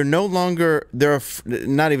 they're no longer,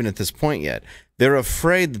 not even at this point yet, they're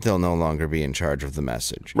afraid that they'll no longer be in charge of the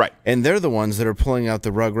message. Right. And they're the ones that are pulling out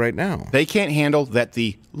the rug right now. They can't handle that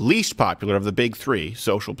the least popular of the big 3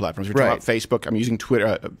 social platforms, we're talking about Facebook, I'm using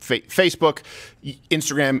Twitter, Facebook,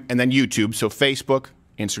 Instagram, and then YouTube. So Facebook,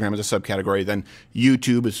 Instagram is a subcategory, then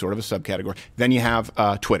YouTube is sort of a subcategory. Then you have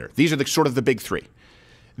Twitter. These are sort of the big 3.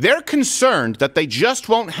 They're concerned that they just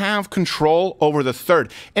won't have control over the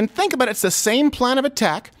third. And think about it, it's the same plan of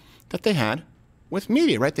attack that they had with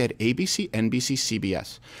media, right? They had ABC, NBC,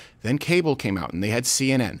 CBS. Then cable came out, and they had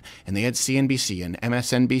CNN, and they had CNBC and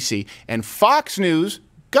MSNBC, and Fox News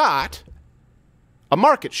got a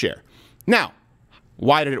market share. Now,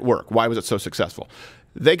 why did it work? Why was it so successful?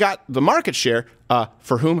 They got the market share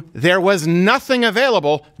for whom there was nothing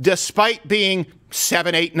available despite being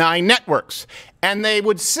 7, 8, 9 networks. And they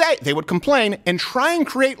would complain and try and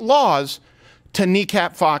create laws to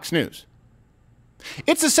kneecap Fox News.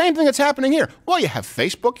 It's the same thing that's happening here. Well, you have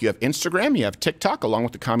Facebook, you have Instagram, you have TikTok, along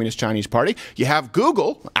with the Communist Chinese Party. You have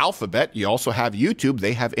Google, Alphabet. You also have YouTube.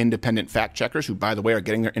 They have independent fact checkers who, by the way, are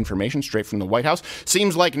getting their information straight from the White House.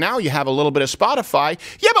 Seems like now you have a little bit of Spotify.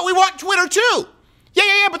 Yeah, but we want Twitter too.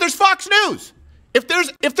 Yeah, but there's Fox News. If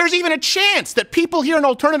there's even a chance that people hear an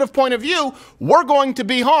alternative point of view, we're going to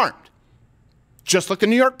be harmed. Just like the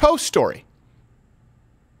New York Post story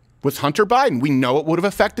with Hunter Biden. We know it would have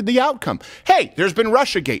affected the outcome. Hey, there's been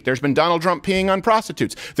Russiagate. There's been Donald Trump peeing on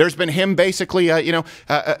prostitutes. There's been him basically,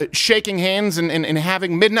 shaking hands and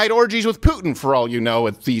having midnight orgies with Putin, for all you know,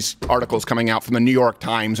 with these articles coming out from the New York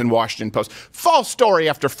Times and Washington Post. False story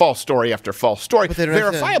after false story after false story. But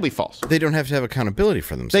verifiably false. They don't have to have accountability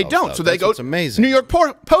for themselves. They don't. Though. So they go, it's amazing. New York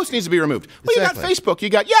Post needs to be removed. Well, exactly. You got Facebook. You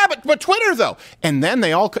got, but Twitter, though. And then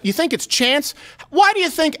you think it's chance? Why do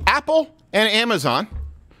you think Apple and Amazon...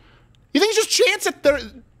 You think it's just chance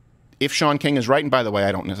that if Sean King is right, and by the way,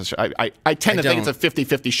 I don't necessarily, I tend to think it's a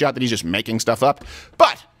 50-50 shot that he's just making stuff up,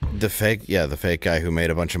 but... The fake guy who made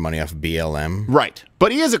a bunch of money off of BLM. Right.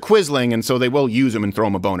 But he is a Quisling, and so they will use him and throw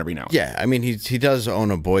him a bone every now and then. Yeah, I mean, he does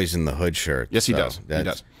own a Boys in the Hood shirt. Yes, he does. He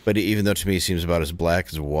does. But even though to me he seems about as black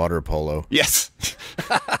as water polo. Yes.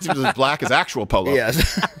 Seems as black as actual polo.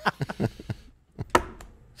 Yes.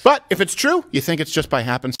 But if it's true, you think it's just by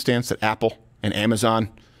happenstance that Apple and Amazon,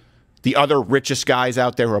 the other richest guys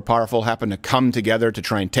out there who are powerful, happen to come together to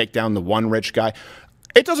try and take down the one rich guy.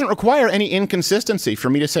 It doesn't require any inconsistency for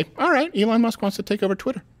me to say, all right, Elon Musk wants to take over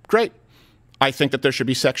Twitter. Great. I think that there should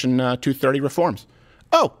be Section 230 reforms.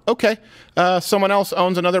 Oh, okay. Someone else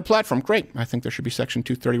owns another platform. Great. I think there should be Section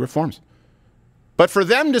 230 reforms. But for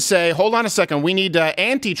them to say, hold on a second, we need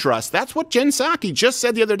antitrust. That's what Jen Psaki just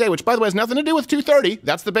said the other day, which, by the way, has nothing to do with 230.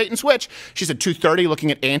 That's the bait and switch. She said 230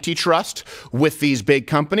 looking at antitrust with these big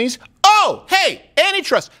companies. Oh, hey,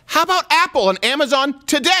 antitrust. How about Apple and Amazon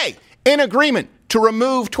today in agreement to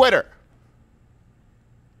remove Twitter,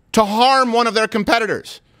 to harm one of their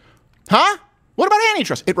competitors? Huh? What about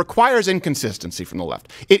antitrust? It requires inconsistency from the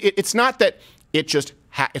left. It's not that it just,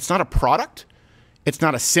 it's not a product. It's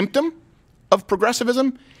not a symptom of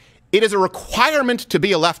progressivism. It is a requirement to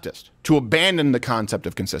be a leftist, to abandon the concept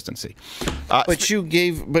of consistency. But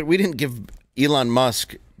we didn't give Elon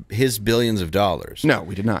Musk his billions of dollars. No,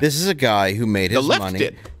 we did not. This is a guy who made his money. The left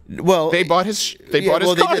did. Well, they bought his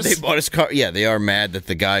cars. They bought his car. Yeah, they are mad that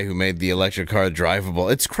the guy who made the electric car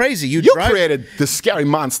drivable. It's crazy. You created the scary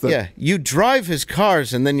monster. Yeah, you drive his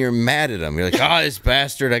cars and then you're mad at him. You're like, this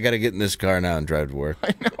bastard, I got to get in this car now and drive to work.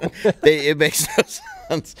 I know. It makes no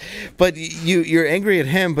sense. But you're angry at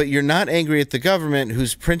him, but you're not angry at the government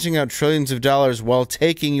who's printing out trillions of dollars while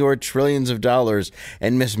taking your trillions of dollars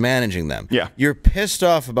and mismanaging them. Yeah. You're pissed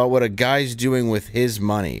off about what a guy's doing with his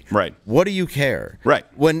money. Right. What do you care? Right.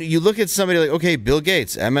 When you look at somebody like, okay, Bill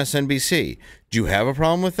Gates, MSNBC, do you have a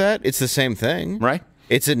problem with that? It's the same thing. Right.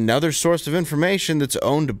 It's another source of information that's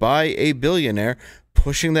owned by a billionaire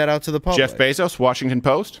pushing that out to the public. Jeff Bezos, Washington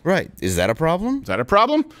Post. Right. Is that a problem? Is that a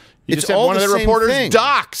problem? You It's just had all one of the the same reporters thing.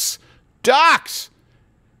 docs.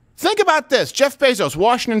 Think about this. Jeff Bezos,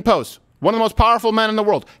 Washington Post, one of the most powerful men in the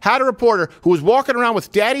world, had a reporter who was walking around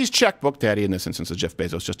with daddy's checkbook, daddy in this instance is Jeff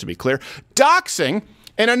Bezos, just to be clear, doxing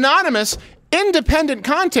an anonymous independent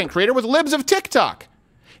content creator with libs of TikTok.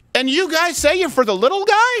 And you guys say you're for the little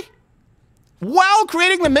guy while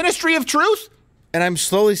creating the Ministry of Truth? And I'm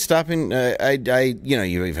slowly stopping.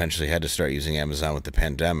 You eventually had to start using Amazon with the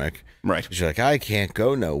pandemic. Right. Because you're like, I can't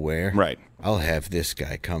go nowhere. Right. I'll have this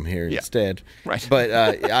guy come here instead. Right. But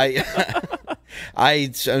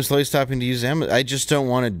I'm slowly stopping to use Amazon. I just don't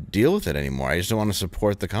want to deal with it anymore. I just don't want to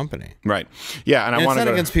support the company. Right. Yeah, and I want to. It's to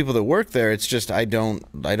not against people that work there. It's just I don't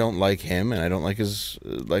like him, and I don't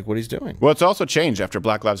like what he's doing. Well, it's also changed after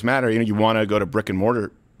Black Lives Matter. You want to go to brick and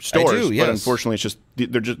mortar stores, I do, yes. But unfortunately, it's just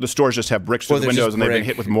the stores just have bricks through the windows, and they've been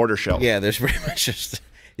hit with mortar shells. Yeah, there's pretty much just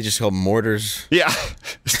it's just called mortars. Yeah.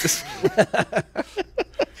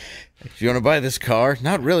 Do you want to buy this car?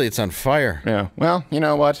 Not really. It's on fire. Yeah. Well, you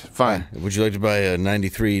know what? Fine. Would you like to buy a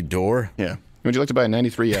 93 door? Yeah. Would you like to buy a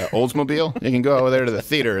 93 Oldsmobile? You can go over there to the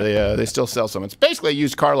theater. They still sell some. It's basically a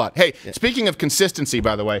used car lot. Hey, speaking of consistency,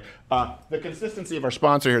 by the way, the consistency of our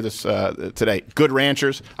sponsor here today, Good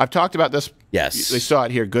Ranchers. I've talked about this. Yes. They saw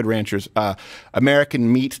it here, Good Ranchers.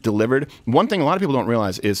 American meat delivered. One thing a lot of people don't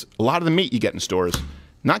realize is a lot of the meat you get in stores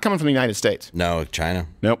not coming from the United States. No, China.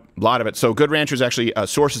 Nope, a lot of it. So Good Ranchers actually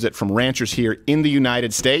sources it from ranchers here in the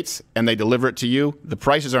United States, and they deliver it to you. The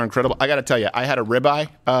prices are incredible. I got to tell you, I had a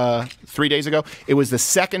ribeye 3 days ago. It was the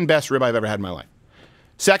second best ribeye I've ever had in my life.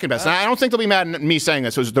 Second best. And I don't think they'll be mad at me saying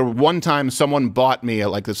this. It was the one time someone bought me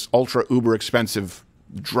like this ultra uber expensive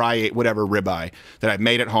dry whatever ribeye that I've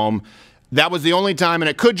made at home. That was the only time, and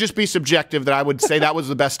it could just be subjective, that I would say that was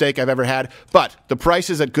the best steak I've ever had. But the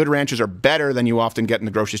prices at Good Ranchers are better than you often get in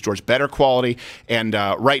the grocery stores, better quality. And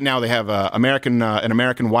right now they have an American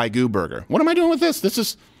Wagyu burger. What am I doing with this? This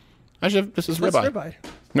is ribeye.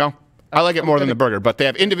 No. I like it more than the burger, but they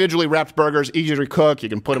have individually wrapped burgers, easy to cook. You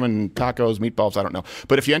can put them in tacos, meatballs, I don't know.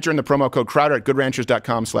 But if you enter in the promo code Crowder at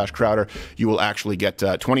goodranchers.com/Crowder, you will actually get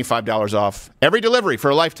 $25 off every delivery for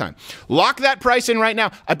a lifetime. Lock that price in right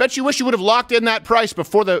now. I bet you wish you would have locked in that price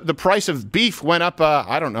before the price of beef went up,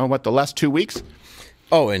 I don't know, the last 2 weeks?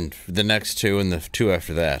 Oh, and the next two and the two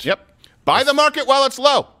after that. Yep. Buy the market while it's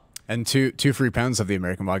low. And two free pounds of the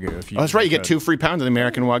American Wagyu. If you that's right. You get 2 free pounds of the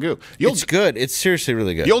American Wagyu. It's good. It's seriously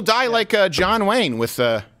really good. You'll die like John Wayne with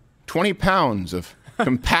 20 pounds of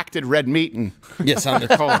compacted red meat and yes, on the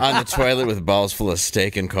toilet with balls full of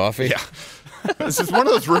steak and coffee. Yeah. This is one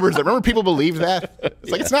of those rumors that remember people believe that.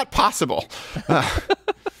 It's like it's not possible.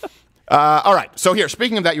 All right. So here,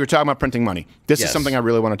 speaking of that, you were talking about printing money. This is something I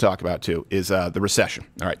really want to talk about too. Is the recession?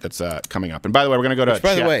 All right, that's coming up. And by the way, we're going to go to.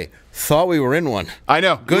 By the way, thought we were in one. I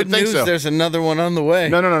know. Good news. So. There's another one on the way.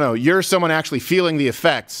 No. You're someone actually feeling the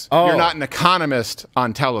effects. Oh. You're not an economist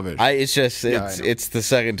on television. It's the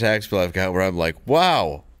second tax bill I've got where I'm like,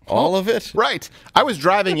 wow. All of it? Right. I was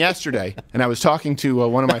driving yesterday, and I was talking to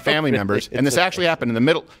one of my family members, and this actually happened in the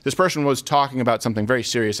middle. This person was talking about something very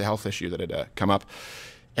serious, a health issue that had come up.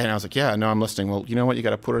 And I was like, yeah, no, I'm listening. Well, you know what? You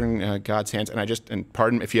got to put it in God's hands. And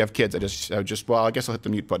pardon if you have kids, well, I guess I'll hit the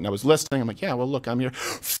mute button. I was listening. I'm like, yeah, well, look, I'm here.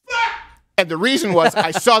 And the reason was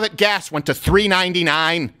I saw that gas went to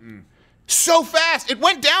 $3.99 so fast. It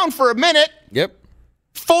went down for a minute. Yep.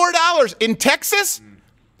 $4 in Texas?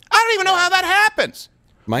 I don't even know how that happens.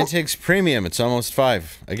 Mine takes premium. It's almost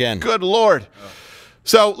 $5 again. Good Lord.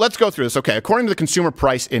 So let's go through this. Okay, according to the Consumer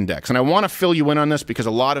Price Index, and I want to fill you in on this because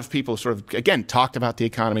a lot of people sort of, again, talked about the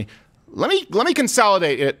economy. Let me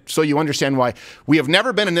consolidate it so you understand why we have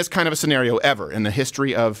never been in this kind of a scenario ever in the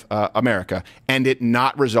history of America, and it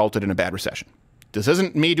not resulted in a bad recession. This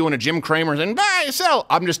isn't me doing a Jim Cramer and buy, sell.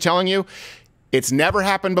 I'm just telling you, it's never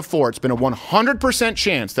happened before. It's been a 100%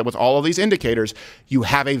 chance that with all of these indicators, you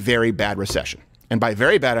have a very bad recession. And by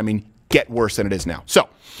very bad, I mean get worse than it is now. So,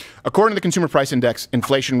 according to the Consumer Price Index,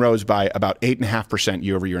 inflation rose by about 8.5%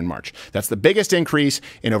 year over year in March. That's the biggest increase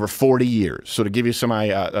in over 40 years. So to give you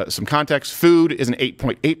some context, food is an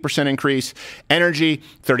 8.8% increase, energy,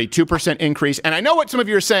 32% increase. And I know what some of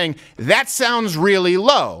you are saying, that sounds really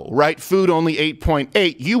low, right? Food only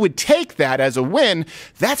 8.8. You would take that as a win.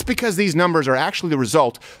 That's because these numbers are actually the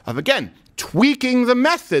result of, again, tweaking the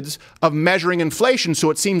methods of measuring inflation so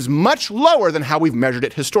it seems much lower than how we've measured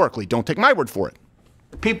it historically. Don't take my word for it.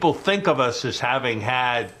 People think of us as having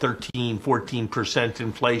had 13, 14%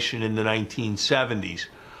 inflation in the 1970s,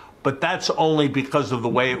 but that's only because of the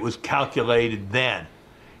way it was calculated then.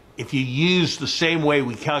 If you use the same way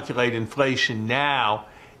we calculate inflation now,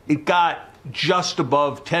 it got just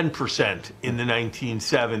above 10% in the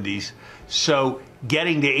 1970s. So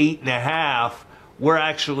getting to 8.5%, we're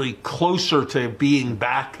actually closer to being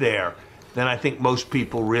back there than I think most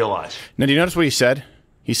people realize. Now, do you notice what he said?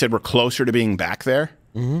 He said we're closer to being back there.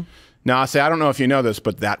 Mm-hmm. Now, I don't know if you know this,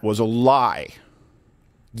 but that was a lie.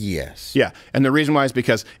 Yes. Yeah, and the reason why is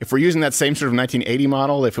because if we're using that same sort of 1980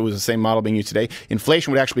 model, if it was the same model being used today,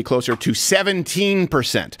 inflation would actually be closer to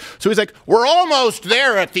 17%. So he's like, we're almost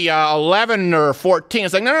there at the 11 or 14.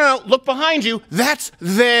 It's like, no, look behind you. That's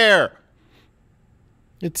there.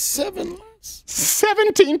 It's 7.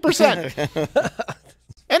 17%.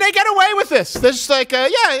 And they get away with this. They're just like,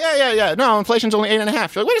 yeah. No, inflation's only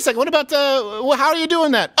 8.5. You're like, wait a second, what about, how are you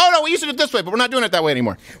doing that? Oh, no, we used to do it this way, but we're not doing it that way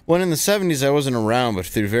anymore. When in the 70s, I wasn't around, but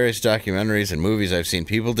through various documentaries and movies I've seen,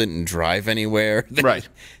 people didn't drive anywhere. Right.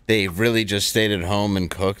 They really just stayed at home and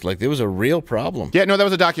cooked. Like, there was a real problem. Yeah, no, that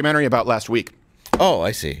was a documentary about last week. Oh,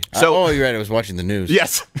 I see. So, you're right. I was watching the news.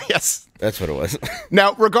 Yes. That's what it was.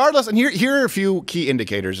 Now, regardless, and here are a few key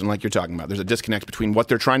indicators, and like you're talking about, there's a disconnect between what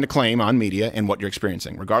they're trying to claim on media and what you're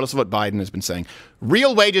experiencing. Regardless of what Biden has been saying,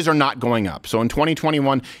 real wages are not going up. So in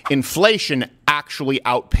 2021, inflation actually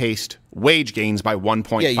outpaced wage gains by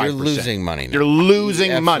 1.5%. Yeah, you're losing money now. You're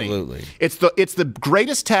losing money. Absolutely. It's the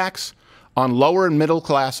greatest tax on lower and middle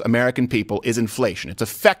class American people is inflation. It's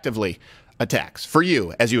effectively a tax for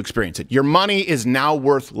you as you experience it. Your money is now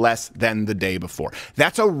worth less than the day before.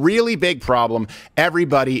 That's a really big problem.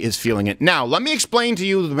 Everybody is feeling it. Now, let me explain to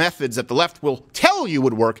you the methods that the left will tell you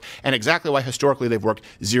would work and exactly why historically they've worked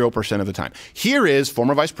 0% of the time. Here is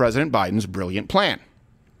former Vice President Biden's brilliant plan.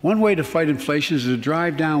 One way to fight inflation is to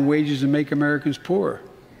drive down wages and make Americans poorer.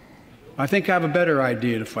 I think I have a better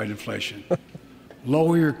idea to fight inflation.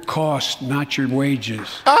 Lower your costs, not your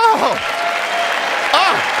wages.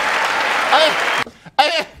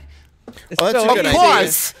 That's a good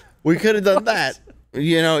idea. We could have done that.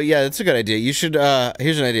 You know, yeah, that's a good idea. You should,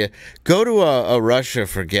 here's an idea. Go to Russia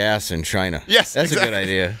for gas in China. Yes, that's exactly. A good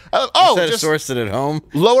idea. Instead of source it at home.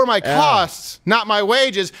 Lower my costs, not my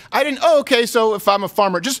wages. I didn't, okay, so if I'm a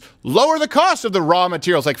farmer, just lower the cost of the raw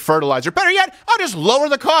materials like fertilizer. Better yet, I'll just lower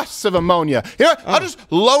the costs of ammonia. You know, I'll just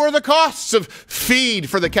lower the costs of feed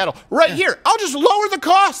for the cattle. Right here, I'll just lower the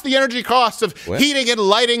cost, the energy costs of heating and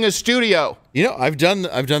lighting a studio. You know, I've done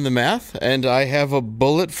the math, and I have a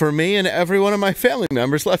bullet for me and every one of my family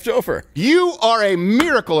members left over. You are a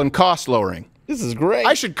miracle in cost lowering. This is great.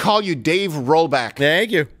 I should call you Dave Rollback.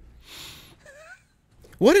 Thank you.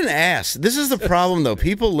 What an ass. This is the problem, though.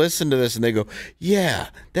 People listen to this and they go, yeah,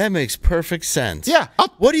 that makes perfect sense. Yeah.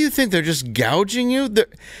 What do you think? They're just gouging you?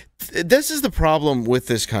 This is the problem with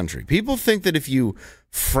this country. People think that if you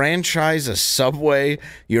franchise a Subway,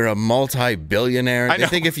 you're a multi-billionaire. They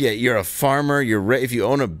think if you're a farmer, if you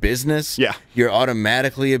own a business, you're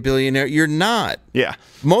automatically a billionaire. You're not. Yeah.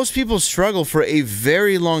 Most people struggle for a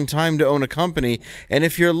very long time to own a company, and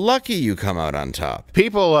if you're lucky, you come out on top.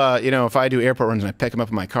 People, you know, if I do airport runs and I pick them up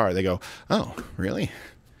in my car, they go, oh, really?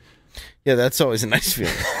 Yeah, that's always a nice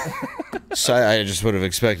feeling. So I just would have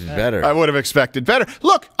expected better. I would have expected better.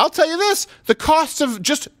 Look, I'll tell you this. The costs of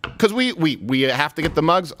just, because we have to get the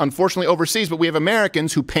mugs, unfortunately, overseas, but we have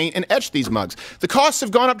Americans who paint and etch these mugs. The costs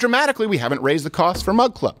have gone up dramatically. We haven't raised the cost for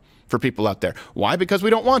Mug Club for people out there. Why? Because we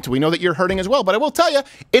don't want to. We know that you're hurting as well. But I will tell you,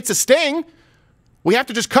 it's a sting. We have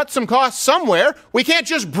to just cut some costs somewhere. We can't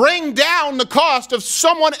just bring down the cost of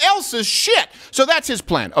someone else's shit. So that's his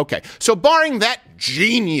plan. Okay. So barring that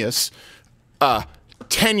genius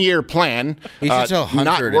 10-year plan, You should tell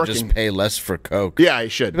Hunter to just pay less for Coke. Yeah, I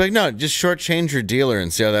should. Like, no, just shortchange your dealer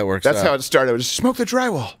and see how that works out. That's how it started. Just smoke the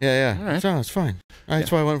drywall. Yeah, yeah. All right. No, it's fine.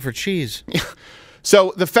 That's why I went for cheese.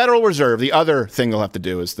 So the Federal Reserve, the other thing they'll have to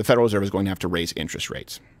do is the Federal Reserve is going to have to raise interest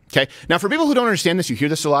rates. Okay. Now, for people who don't understand this, you hear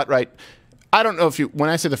this a lot, right? I don't know if when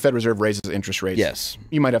I say the Fed Reserve raises interest rates, yes,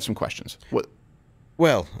 you might have some questions.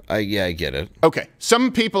 Well, I get it. Okay.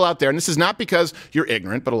 Some people out there, and this is not because you're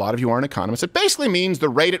ignorant, but a lot of you aren't economists, it basically means the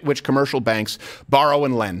rate at which commercial banks borrow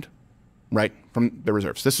and lend, right, from the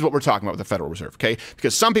reserves. This is what we're talking about with the Federal Reserve, okay?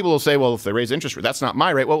 Because some people will say, well, if they raise interest rate, that's not my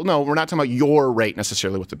rate. Well, no, we're not talking about your rate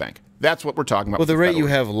necessarily with the bank. That's what we're talking about. Well, the rate you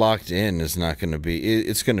have locked in is not going to be,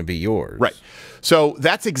 it's going to be yours. Right. So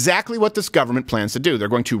that's exactly what this government plans to do. They're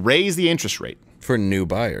going to raise the interest rate. For new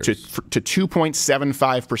buyers. To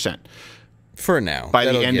 2.75%. For now. By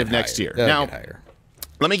the end of next year. Now,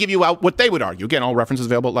 let me give you out what they would argue. Again, all references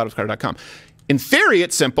available at loudescarter.com. In theory,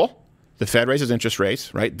 it's simple. The Fed raises interest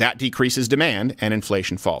rates, right? That decreases demand and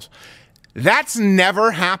inflation falls. That's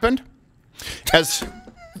never happened. As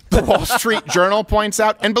the Wall Street Journal points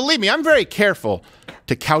out, and believe me, I'm very careful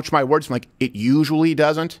to couch my words like it usually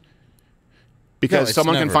doesn't. Because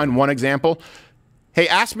someone can find one example. Hey,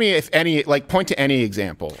 ask me if any, point to any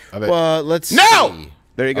example of it. Well, let's see.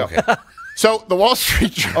 There you go. Okay. So the Wall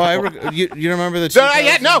Street Journal. You remember the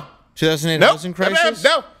 2008 housing crisis?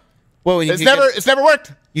 No. Well, it's never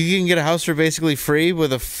worked. You can get a house for basically free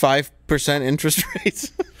with a 5% interest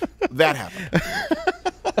rate. That happened.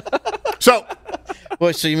 So.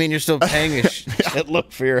 Well, so you mean you're still paying a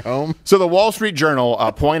shitload for your home? So the Wall Street Journal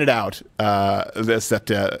pointed out this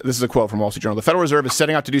is a quote from Wall Street Journal. The Federal Reserve is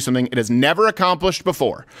setting out to do something it has never accomplished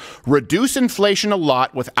before: reduce inflation a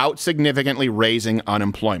lot without significantly raising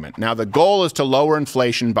unemployment. Now the goal is to lower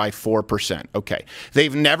inflation by 4%. Okay,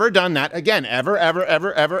 they've never done that again,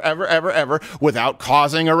 ever, without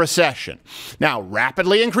causing a recession. Now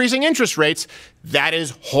rapidly increasing interest rates. That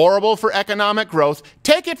is horrible for economic growth.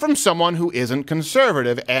 Take it from someone who isn't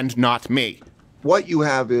conservative and not me. What you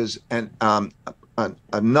have is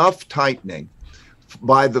enough tightening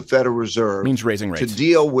by the Federal Reserve means raising rates to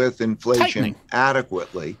deal with inflation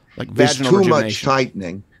adequately. There's too much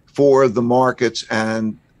tightening for the markets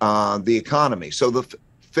and the economy. So the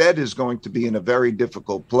Fed is going to be in a very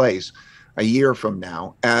difficult place a year from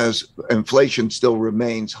now as inflation still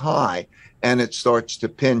remains high. And it starts to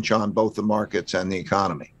pinch on both the markets and the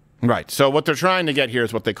economy. Right. So what they're trying to get here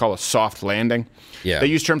is what they call a soft landing. Yeah. They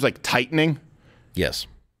use terms like tightening. Yes.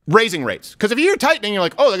 Raising rates. Because if you hear tightening, you're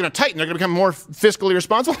like, oh, they're going to tighten. They're going to become more fiscally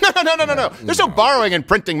responsible. No. There's no borrowing and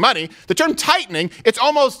printing money. The term tightening, it's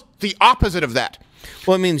almost the opposite of that.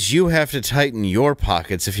 Well, it means you have to tighten your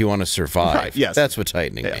pockets if you want to survive. Right. Yes. That's what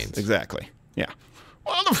tightening means. Exactly. Yeah.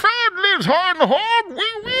 Well, the Fed lives hard and hard.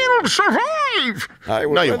 We will survive. I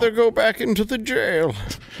would rather go back into the jail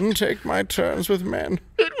and take my turns with men.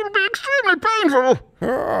 It will be extremely painful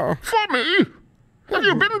for me. Have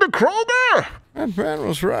you been to Kroger? That man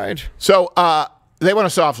was right. So, they want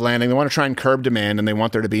a soft landing. They want to try and curb demand, and they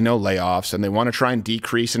want there to be no layoffs, and they want to try and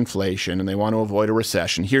decrease inflation, and they want to avoid a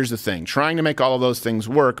recession. Here's the thing. Trying to make all of those things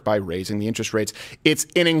work by raising the interest rates, it's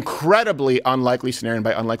an incredibly unlikely scenario, and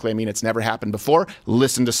by unlikely, I mean it's never happened before.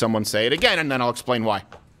 Listen to someone say it again, and then I'll explain why.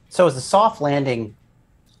 So is the soft landing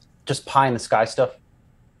just pie in the sky stuff?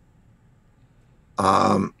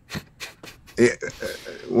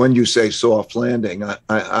 When you say soft landing,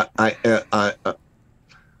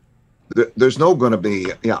 there's no going to be,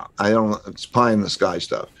 it's pie in the sky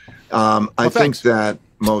stuff. I think that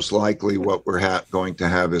most likely what we're going to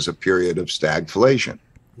have is a period of stagflation.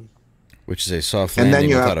 Which is a soft landing. And then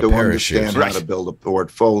you without have to a parachute. understand how to build a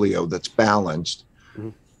portfolio that's balanced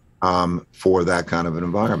for that kind of an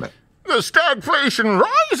environment. The stagflation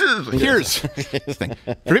rises. Here's the thing.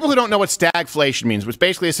 For people who don't know what stagflation means, it's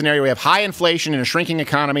basically a scenario where we have high inflation in a shrinking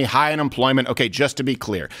economy, high unemployment. Okay, just to be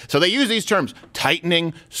clear. So they use these terms: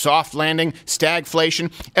 tightening, soft landing,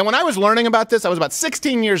 stagflation. And when I was learning about this, I was about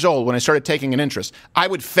 16 years old when I started taking an interest. I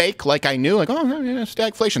would fake like I knew, like, oh, yeah,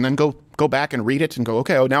 stagflation, then go go back and read it and go,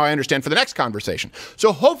 okay, oh, now I understand for the next conversation.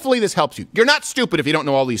 So hopefully this helps you. You're not stupid if you don't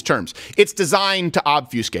know all these terms. It's designed to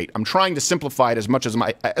obfuscate. I'm trying to simplify it as much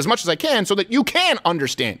as I can so that you can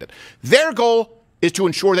understand it. Their goal is to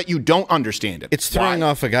ensure that you don't understand it. It's throwing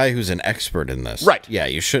off a guy who's an expert in this. Right. Yeah,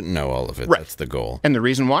 you shouldn't know all of it. Right. That's the goal. And the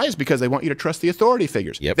reason why is because they want you to trust the authority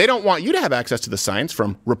figures. Yep. They don't want you to have access to the science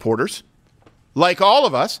from reporters. Like all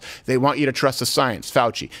of us, they want you to trust the science,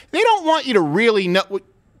 Fauci. They don't want you to really know.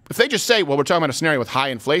 If they just say, well, we're talking about a scenario with high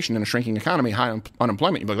inflation and a shrinking economy, high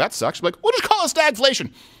unemployment, you'd be like, that sucks. You'd be like, we'll just call it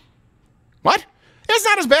stagflation. What? It's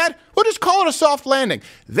not as bad. We'll just call it a soft landing.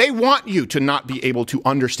 They want you to not be able to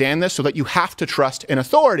understand this so that you have to trust an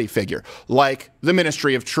authority figure, like the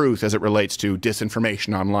Ministry of Truth as it relates to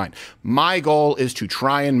disinformation online. My goal is to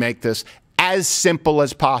try and make this as simple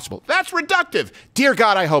as possible. That's reductive. Dear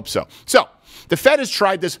God, I hope so. So, the Fed has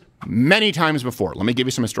tried this many times before. Let me give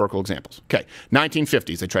you some historical examples. Okay,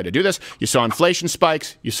 1950s, they tried to do this. You saw inflation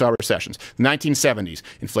spikes, you saw recessions. 1970s,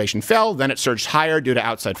 inflation fell, then it surged higher due to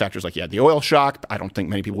outside factors like you had the oil shock. I don't think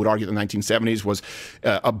many people would argue that the 1970s was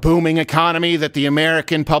a booming economy that the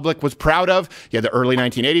American public was proud of. You had the early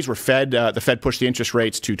 1980s where the Fed pushed the interest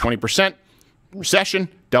rates to 20%, recession,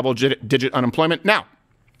 double-digit unemployment. Now,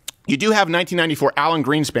 you do have 1994 Alan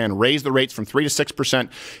Greenspan raised the rates from 3 to 6%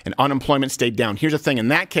 and unemployment stayed down. Here's the thing. In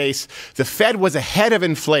that case, the Fed was ahead of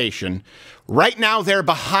inflation. Right now, they're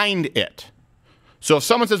behind it. So if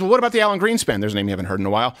someone says, well, what about the Alan Greenspan? There's a name you haven't heard in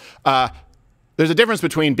a while. There's a difference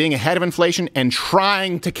between being ahead of inflation and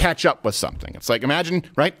trying to catch up with something. It's like, imagine,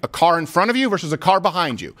 right, a car in front of you versus a car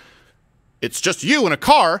behind you. It's just you in a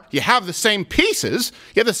car. You have the same pieces,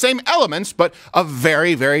 you have the same elements, but a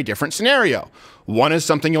very, very different scenario. One is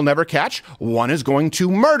something you'll never catch. One is going to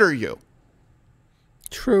murder you.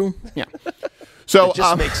 True. Yeah. So it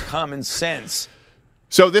just makes common sense.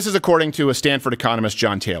 So this is according to a Stanford economist,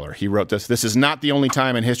 John Taylor. He wrote this. This is not the only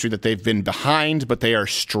time in history that they've been behind, but they are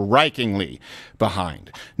strikingly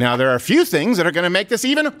behind. Now, there are a few things that are going to make this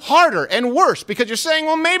even harder and worse because you're saying,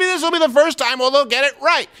 well, maybe this will be the first time where they'll get it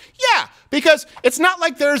right. Yeah, because it's not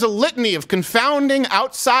like there's a litany of confounding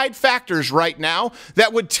outside factors right now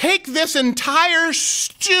that would take this entire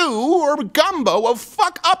stew or gumbo of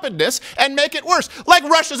fuck-uppedness and make it worse. Like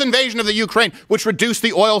Russia's invasion of the Ukraine, which reduced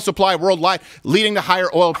the oil supply worldwide, leading to higher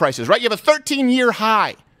oil prices, right? You have a 13-year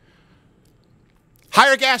high.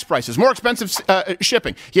 Higher gas prices, more expensive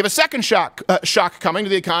shipping. You have a second shock coming to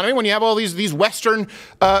the economy when you have all these Western,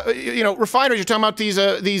 refineries. You're talking about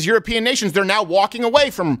these European nations. They're now walking away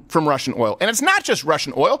from Russian oil, and it's not just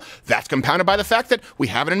Russian oil. That's compounded by the fact that we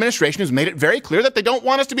have an administration who's made it very clear that they don't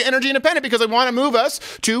want us to be energy independent because they want to move us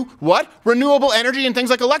to what? Renewable energy and things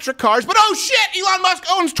like electric cars. But oh shit, Elon Musk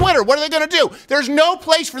owns Twitter. What are they going to do? There's no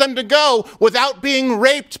place for them to go without being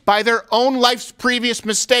raped by their own life's previous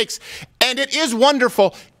mistakes. And it is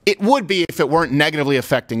wonderful. It would be if it weren't negatively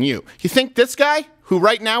affecting you. You think this guy, who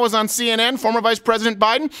right now is on CNN, former Vice President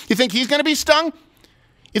Biden, you think he's going to be stung?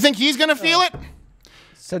 You think he's going to feel it?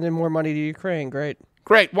 Sending more money to Ukraine. Great.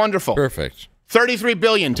 Great. Wonderful. Perfect. $33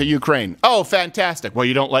 billion to Ukraine. Oh, fantastic. Well,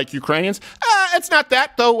 you don't like Ukrainians? It's not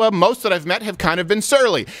that, though most that I've met have kind of been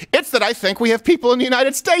surly. It's that I think we have people in the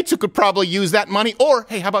United States who could probably use that money. Or,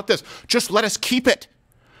 hey, how about this? Just let us keep it.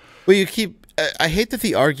 Well, you keep... I hate that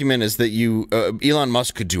the argument is that Elon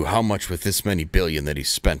Musk could do how much with this many billion that he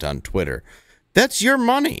spent on Twitter. That's your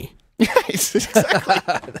money. Yes,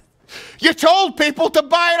 exactly. You told people to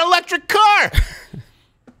buy an electric car.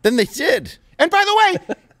 Then they did. And by the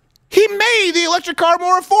way, he made the electric car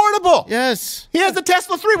more affordable. Yes. He has the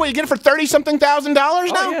Tesla 3. What, you get it for $30-something thousand now?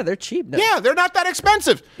 Oh, yeah, they're cheap now. Yeah, they're not that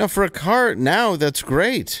expensive. No, for a car now, that's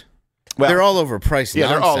great. Well, they're all overpriced.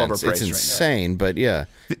 Yeah, nonsense. they're all overpriced. It's insane, right but yeah.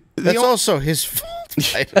 That's also his fault.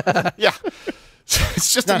 Right? Yeah.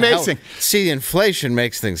 It's just amazing. See, inflation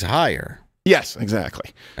makes things higher. Yes,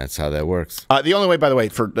 exactly. That's how that works. The only way, by the way,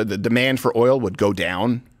 for the demand for oil would go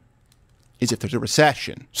down is if there's a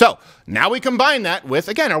recession. So now we combine that with,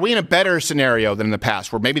 again, are we in a better scenario than in the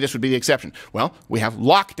past where maybe this would be the exception? Well, we have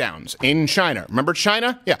lockdowns in China. Remember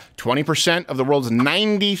China? Yeah, 20% of the world's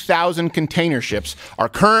 90,000 container ships are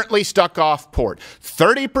currently stuck off port.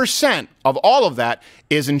 30% of all of that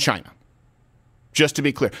is in China. Just to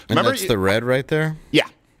be clear. And remember, that's the red right there? Yeah,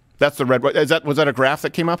 that's the red. Was that a graph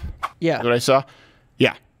that came up? Yeah. That I saw?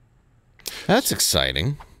 Yeah. That's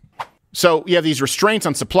exciting. So you have these restraints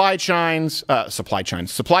on supply chains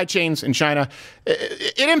in China.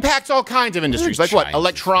 It impacts all kinds of industries, like what?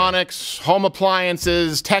 Electronics, home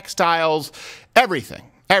appliances, textiles, everything.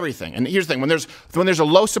 And here's the thing: when there's a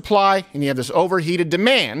low supply and you have this overheated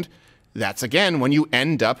demand, that's, again, when you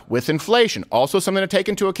end up with inflation. Also something to take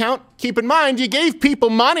into account. Keep in mind, you gave people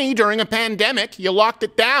money during a pandemic. You locked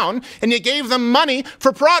it down, and you gave them money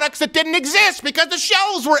for products that didn't exist because the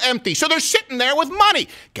shelves were empty. So they're sitting there with money.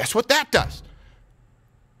 Guess what that does?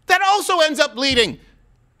 That also ends up leading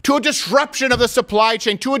to a disruption of the supply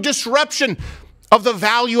chain, to a disruption of the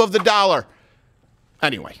value of the dollar.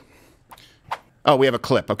 Anyway. Oh, we have a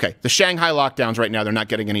clip. Okay. The Shanghai lockdowns right now, they're not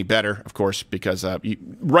getting any better, of course, because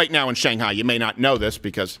right now in Shanghai, you may not know this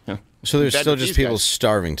because... So there's still just people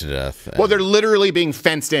starving to death. Well, they're literally being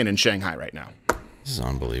fenced in Shanghai right now. This is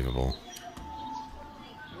unbelievable.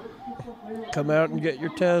 Come out and get your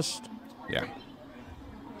test. Yeah.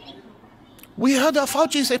 We heard the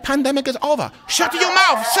Fauci say pandemic is over. Shut your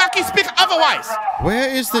mouth. Saki, speak otherwise. Where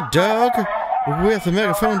is the dog with the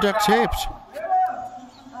megaphone duct taped?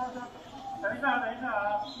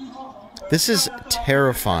 This is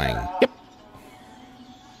terrifying. Yep.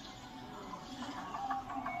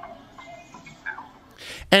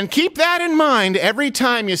 And keep that in mind every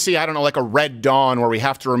time you see, I don't know, like a Red Dawn where we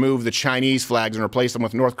have to remove the Chinese flags and replace them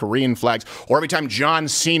with North Korean flags, or every time John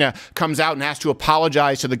Cena comes out and has to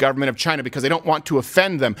apologize to the government of China because they don't want to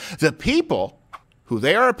offend them. The people who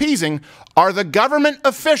they are appeasing are the government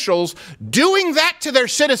officials doing that to their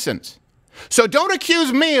citizens. So don't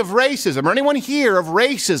accuse me of racism or anyone here of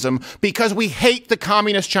racism because we hate the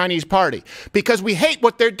Communist Chinese Party, because we hate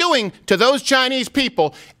what they're doing to those Chinese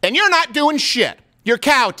people, and you're not doing shit. You're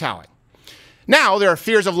kowtowing. Now there are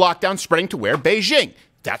fears of lockdown spreading to where? Beijing.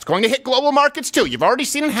 That's going to hit global markets too. You've already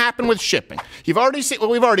seen it happen with shipping. You've already seen, well,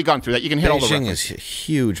 we've already gone through that. You can hit all the records. Beijing is a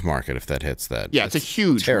huge market if that hits that. Yeah, it's a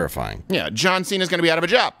huge terrifying. Yeah, John Cena's going to be out of a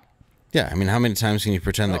job. Yeah, I mean, how many times can you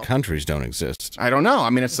pretend the countries don't exist? I don't know. I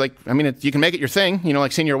mean, it's like, you can make it your thing, you know,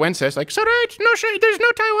 like Senior Wednesdays, like, so right, no, there's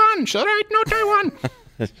no Taiwan, so right, no Taiwan.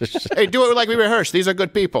 Hey, do it like we rehearsed. These are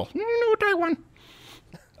good people. No Taiwan.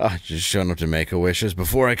 Just showing up to Make-A-Wishes.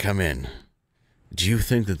 Before I come in, do you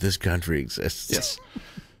think that this country exists? Yes.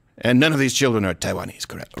 And none of these children are Taiwanese,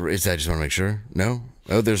 correct? Is that, I just want to make sure? No?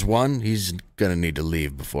 Oh, there's one? He's going to need to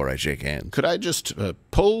leave before I shake hands. Could I just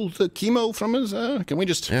pull the chemo from his... can we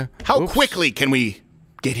just... Yeah. How quickly can we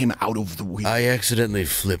get him out of the way? I accidentally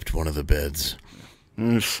flipped one of the beds.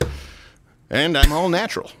 And I'm all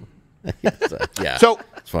natural. Yeah. So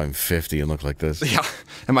that's why I'm 50 and look like this. Yeah.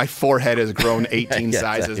 And my forehead has grown 18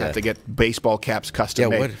 sizes. I have to get baseball caps custom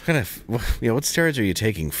made. What kind of... what steroids are you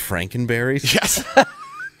taking? Frankenberries? Yes.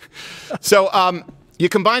 So, you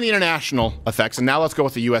combine the international effects, and now let's go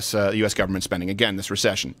with the U.S. government spending. Again, this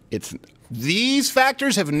recession. These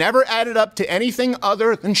factors have never added up to anything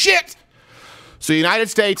other than shit. So the United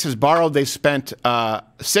States has borrowed, they've spent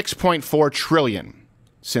 $6.4 trillion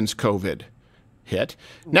since COVID hit.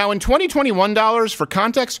 Now, in 2021 dollars, for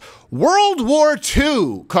context, World War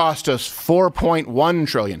II cost us $4.1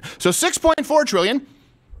 trillion. So $6.4 trillion,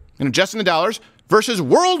 and adjusting the dollars, versus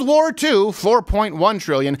World War II, $4.1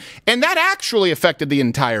 trillion, and that actually affected the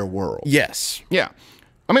entire world. Yes. Yeah.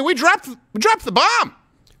 I mean, we dropped the bomb.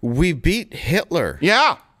 We beat Hitler.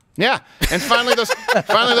 Yeah. Yeah. And finally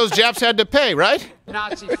those Japs had to pay, right?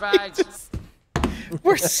 Nazi fags.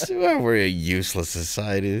 We're a useless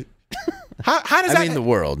society. How does that... I mean, the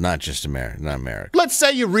world, not just America, not America. Let's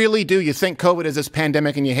say you really do. You think COVID is this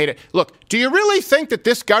pandemic and you hate it. Look, do you really think that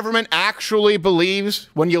this government actually believes,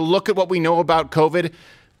 when you look at what we know about COVID,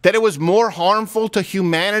 that it was more harmful to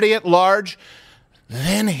humanity at large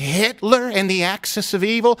than Hitler and the axis of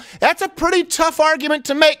evil? That's a pretty tough argument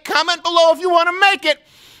to make. Comment below if you want to make it.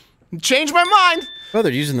 Change my mind. Well,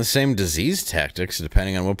 they're using the same disease tactics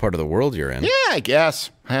depending on what part of the world you're in. Yeah, I guess.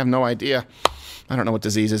 I have no idea. I don't know what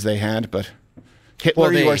diseases they had, but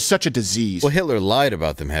Hitler, you are such a disease. Well, Hitler lied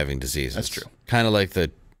about them having diseases. That's true. Kind of like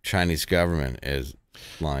the Chinese government is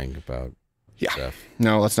lying about stuff.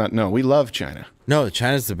 No, let's not. No, we love China. No,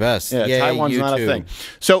 China's the best. Yeah, Taiwan's not a thing.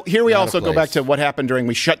 So here we also go back to what happened during,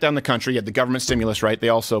 we shut down the country. You had the government stimulus, right? They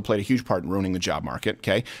also played a huge part in ruining the job market,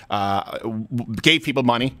 okay? Gave people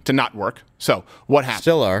money to not work. So what happened?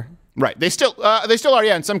 Still are. Right. They still are,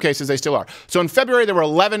 yeah. In some cases, they still are. So in February, there were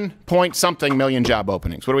 11-point-something million job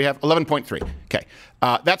openings. What do we have? 11.3. Okay.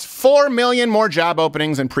 That's 4 million more job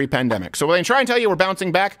openings than pre-pandemic. So when they try and tell you we're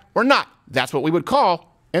bouncing back, we're not. That's what we would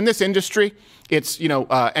call, in this industry, it's,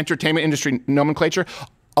 entertainment industry nomenclature,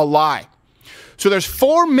 a lie. So there's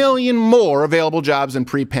 4 million more available jobs than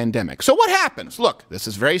pre-pandemic. So what happens? Look, this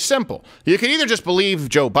is very simple. You can either just believe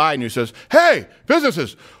Joe Biden, who says, hey,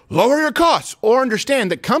 businesses, lower your costs, or understand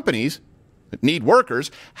that companies that need workers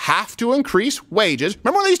have to increase wages.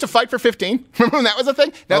 Remember when they used to fight for 15? Remember when that was a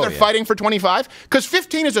thing? Now they're fighting for 25? Because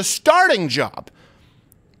 15 is a starting job.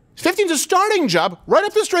 $15 is a starting job right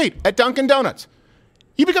up the street at Dunkin' Donuts.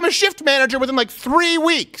 You become a shift manager within like 3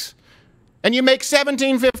 weeks, and you make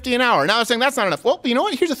 $17.50 an hour. Now I'm saying that's not enough. Well, you know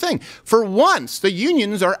what? Here's the thing. For once, the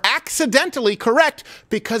unions are accidentally correct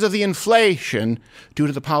because of the inflation due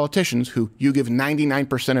to the politicians who you give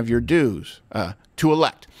 99% of your dues to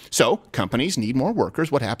elect. So companies need more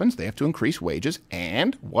workers. What happens? They have to increase wages.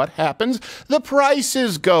 And what happens? The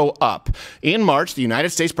prices go up. In March, the United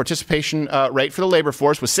States participation rate for the labor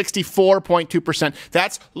force was 64.2%.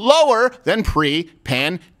 That's lower than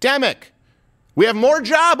pre-pandemic. We have more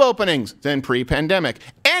job openings than pre-pandemic.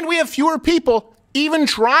 And we have fewer people even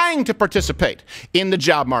trying to participate in the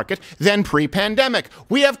job market than pre-pandemic.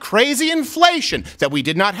 We have crazy inflation that we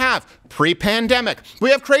did not have pre-pandemic. We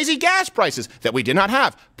have crazy gas prices that we did not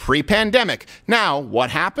have pre-pandemic. Now, what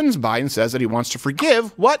happens? Biden says that he wants to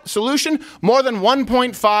forgive. What solution? More than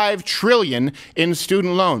 $1.5 trillion in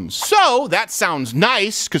student loans. So that sounds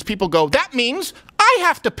nice because people go, that means I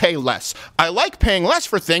have to pay less. I like paying less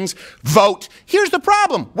for things. Vote. Here's the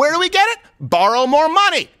problem. Where do we get it? Borrow more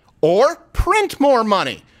money. Or print more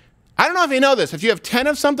money. I don't know if you know this. If you have 10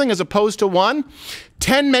 of something as opposed to 1,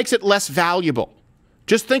 10 makes it less valuable.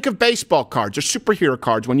 Just think of baseball cards or superhero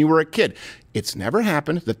cards when you were a kid. It's never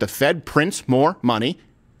happened that the Fed prints more money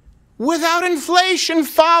without inflation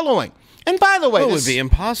following. And by the way, it would be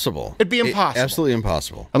impossible. It'd be impossible. Absolutely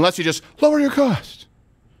impossible. Unless you just lower your costs.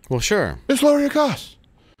 Well, sure. Just lower your costs.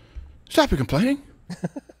 Stop your complaining.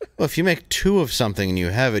 Well, if you make 2 of something and you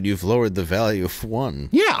have it, you've lowered the value of 1.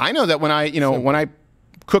 Yeah, I know that when I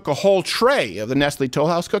cook a whole tray of the Nestle Toll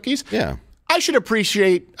House cookies, yeah, I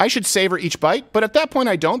should savor each bite, but at that point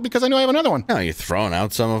I don't because I know I have another one. No, you're throwing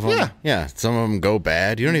out some of them. Yeah. Yeah, some of them go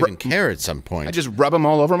bad. You don't even care at some point. I just rub them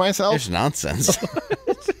all over myself. It's nonsense.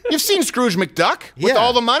 You've seen Scrooge McDuck with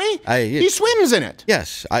all the money? He swims in it.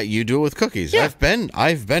 Yes, you do it with cookies. Yeah. I've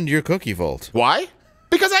been to your cookie vault. Why?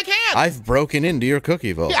 Because I can. I've broken into your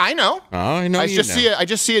cookie vault. Yeah, I know. Oh, I know. I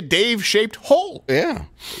just see a Dave-shaped hole. Yeah,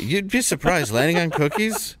 you'd be surprised. Landing on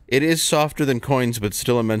cookies, it is softer than coins, but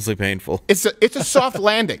still immensely painful. It's a soft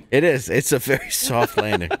landing. It is. It's a very soft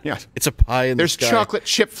landing. Yes. It's a pie in the sky. There's chocolate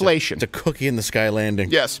chipflation. It's a cookie in the sky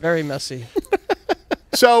landing. Yes. Very messy.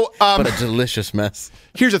 So, but a delicious mess.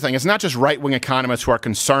 Here's the thing. It's not just right-wing economists who are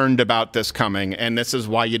concerned about this coming, and this is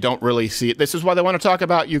why you don't really see it. This is why they want to talk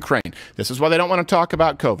about Ukraine. This is why they don't want to talk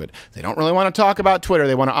about COVID. They don't really want to talk about Twitter.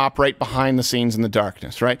 They want to operate behind the scenes in the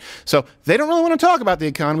darkness, right? So they don't really want to talk about the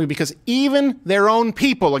economy because even their own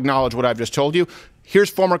people acknowledge what I've just told you. Here's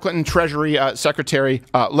former Clinton Treasury Secretary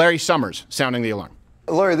Larry Summers sounding the alarm.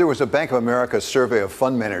 Larry, there was a Bank of America survey of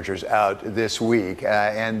fund managers out this week,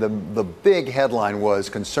 and the big headline was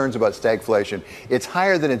concerns about stagflation. It's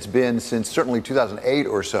higher than it's been since certainly 2008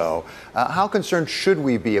 or so. How concerned should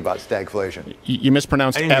we be about stagflation? You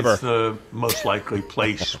mispronounced I think ever. It's the most likely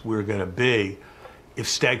place we're going to be. If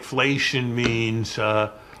stagflation means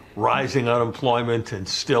rising unemployment and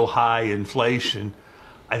still high inflation,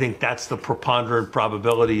 I think that's the preponderant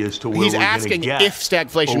probability as to where He's we're going to asking get if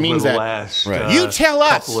stagflation means over the that. last You tell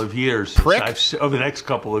us, couple of years, prick. over the next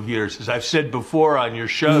couple of years. As I've said before on your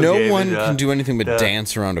show, No David, one can do anything but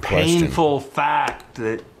dance around a question. Painful fact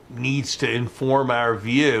that needs to inform our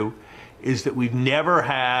view is that we've never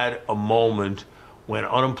had a moment when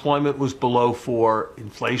unemployment was below 4,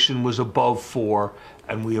 inflation was above 4,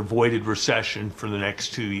 and we avoided recession for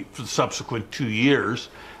the subsequent 2 years.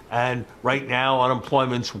 And right now,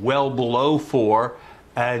 unemployment's well below 4,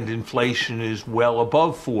 and inflation is well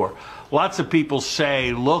above 4. Lots of people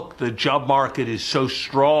say, look, the job market is so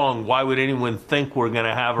strong, why would anyone think we're going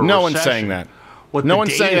to have a recession? No one's saying that. What no the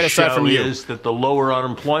one's saying data that aside show from you. is that the lower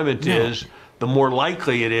unemployment is, the more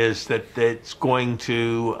likely it is that it's going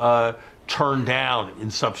to turn down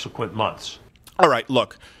in subsequent months. All right,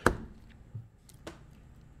 look.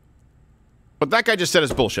 What that guy just said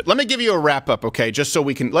is bullshit. Let me give you a wrap-up, okay, just so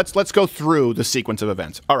we can... Let's go through the sequence of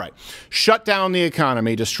events. All right. Shut down the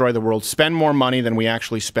economy, destroy the world, spend more money than we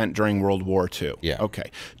actually spent during World War II. Yeah.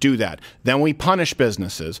 Okay. Do that. Then we punish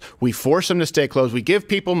businesses. We force them to stay closed. We give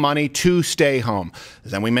people money to stay home.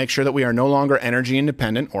 Then we make sure that we are no longer energy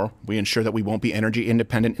independent, or we ensure that we won't be energy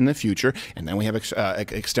independent in the future. And then we have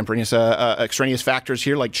extraneous factors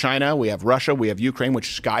here like China. We have Russia. We have Ukraine,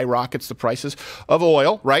 which skyrockets the prices of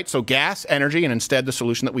oil, right? So gas, energy, and instead the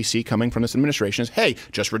solution that we see coming from this administration is, hey,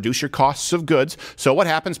 just reduce your costs of goods. So what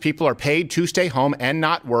happens? People are paid to stay home and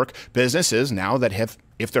not work. Businesses now that have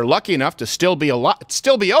if they're lucky enough to still be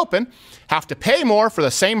open, have to pay more for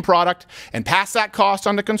the same product and pass that cost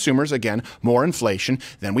on to consumers. Again, more inflation.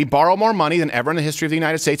 Then we borrow more money than ever in the history of the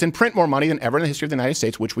United States and print more money than ever in the history of the United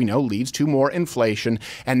States, which we know leads to more inflation.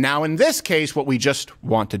 And now in this case, what we just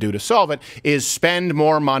want to do to solve it is spend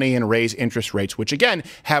more money and raise interest rates, which again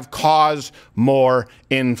have caused more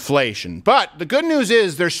inflation. But the good news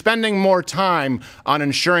is they're spending more time on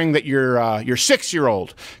ensuring that your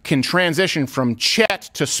 6-year-old can transition from Chet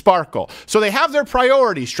to Sparkle. So they have their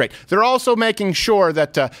priorities straight. They're also making sure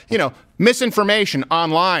that, misinformation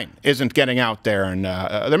online isn't getting out there. And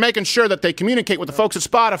they're making sure that they communicate with the folks at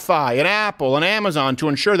Spotify and Apple and Amazon to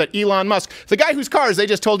ensure that Elon Musk, the guy whose cars they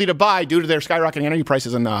just told you to buy due to their skyrocketing energy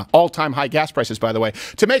prices and all-time high gas prices, by the way,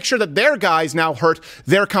 to make sure that their guys now hurt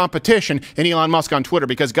their competition in Elon Musk on Twitter,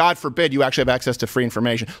 because God forbid you actually have access to free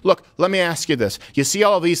information. Look, let me ask you this. You see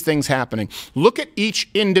all of these things happening. Look at each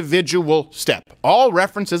individual step. All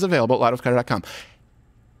references available at louderwithcarter.com.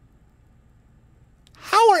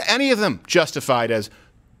 How are any of them justified as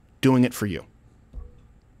doing it for you?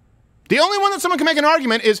 The only one that someone can make an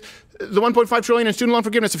argument is the $1.5 trillion in student loan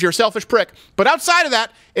forgiveness if you're a selfish prick. But outside of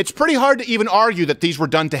that, it's pretty hard to even argue that these were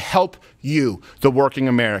done to help you, the working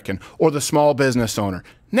American, or the small business owner.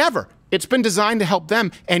 Never. It's been designed to help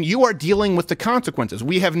them, and you are dealing with the consequences.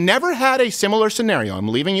 We have never had a similar scenario. I'm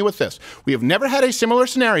leaving you with this. We have never had a similar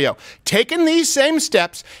scenario, taken these same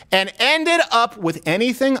steps, and ended up with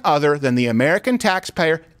anything other than the American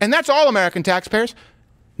taxpayer, and that's all American taxpayers,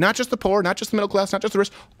 not just the poor, not just the middle class, not just the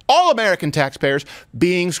rich, all American taxpayers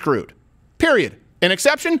being screwed. Period. An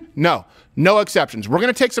exception? No. No exceptions. We're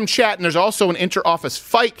going to take some chat, and there's also an inter-office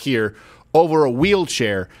fight here over a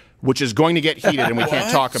wheelchair, which is going to get heated and we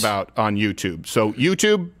can't talk about on YouTube. So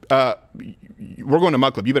YouTube, we're going to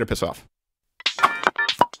Mug Club. You better piss off.